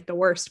that it's like the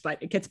worst,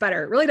 but it gets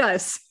better. It really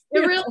does. It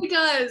really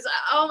does.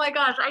 Oh my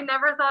gosh. I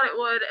never thought it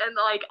would. And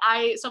like,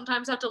 I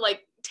sometimes have to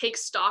like take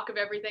stock of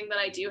everything that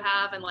I do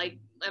have and like,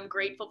 I'm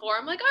grateful for.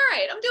 I'm like, all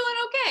right, I'm doing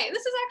okay.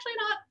 This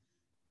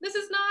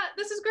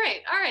is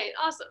great. All right.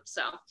 Awesome.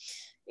 So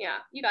yeah,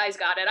 you guys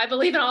got it. I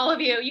believe in all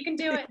of you. You can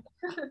do it.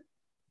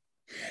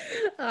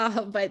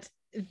 But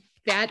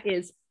that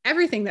is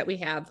everything that we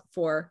have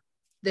for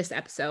this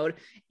episode.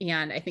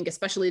 And I think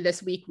especially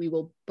this week, we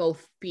will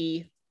both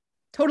be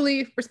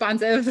totally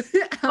responsive.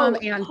 And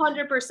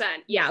 100%.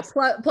 Yeah.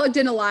 Plugged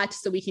in a lot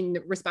so we can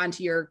respond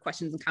to your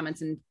questions and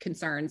comments and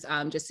concerns,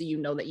 just so you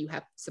know that you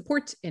have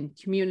support and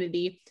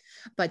community.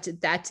 But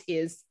that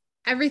is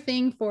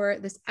everything for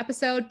this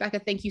episode. Becca,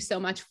 thank you so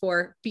much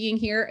for being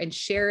here and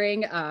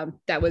sharing.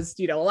 That was,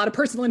 a lot of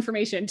personal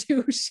information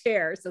to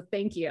share. So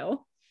thank you.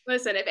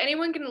 Listen, if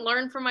anyone can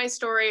learn from my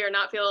story or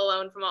not feel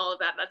alone from all of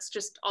that, that's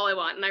just all I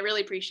want. And I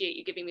really appreciate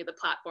you giving me the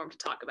platform to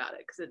talk about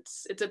it,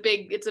 because it's a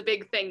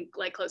big thing,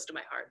 like close to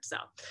my heart. So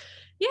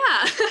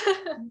yeah.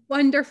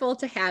 Wonderful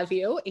to have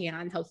you.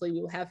 And hopefully we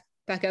will have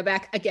Becca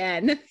back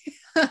again.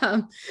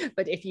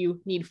 But if you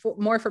need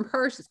more from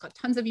her, she's got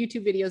tons of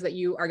YouTube videos that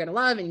you are going to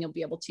love, and you'll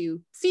be able to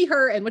see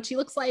her and what she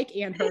looks like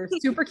and her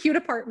super cute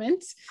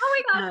apartment.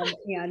 Oh my God.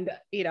 And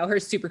her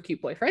super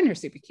cute boyfriend, her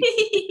super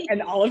cute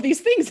and all of these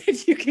things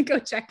that you can go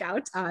check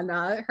out on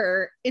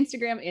her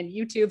Instagram and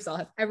YouTube. So I'll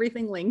have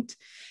everything linked.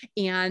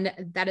 And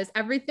that is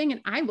everything.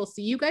 And I will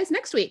see you guys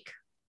next week.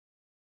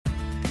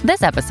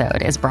 This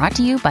episode is brought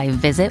to you by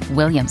Visit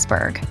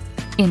Williamsburg.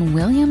 In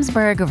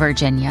Williamsburg,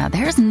 Virginia,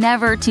 there's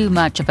never too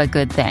much of a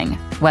good thing.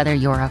 Whether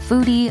you're a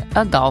foodie,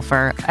 a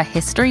golfer, a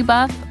history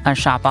buff, a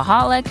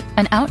shopaholic,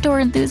 an outdoor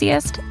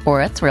enthusiast,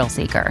 or a thrill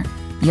seeker,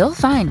 you'll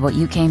find what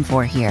you came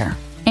for here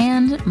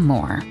and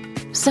more.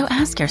 So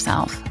ask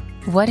yourself,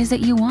 what is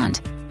it you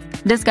want?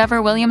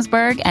 Discover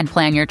Williamsburg and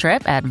plan your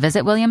trip at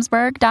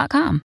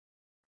visitwilliamsburg.com.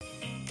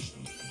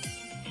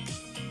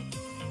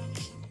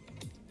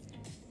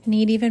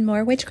 Need even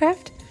more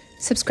witchcraft?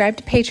 Subscribe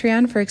to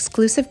Patreon for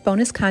exclusive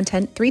bonus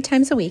content 3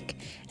 times a week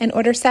and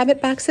order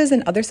Sabbath boxes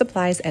and other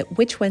supplies at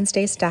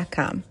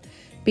witchwednesdays.com.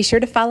 Be sure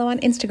to follow on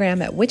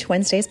Instagram at Witch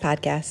Wednesdays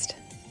Podcast.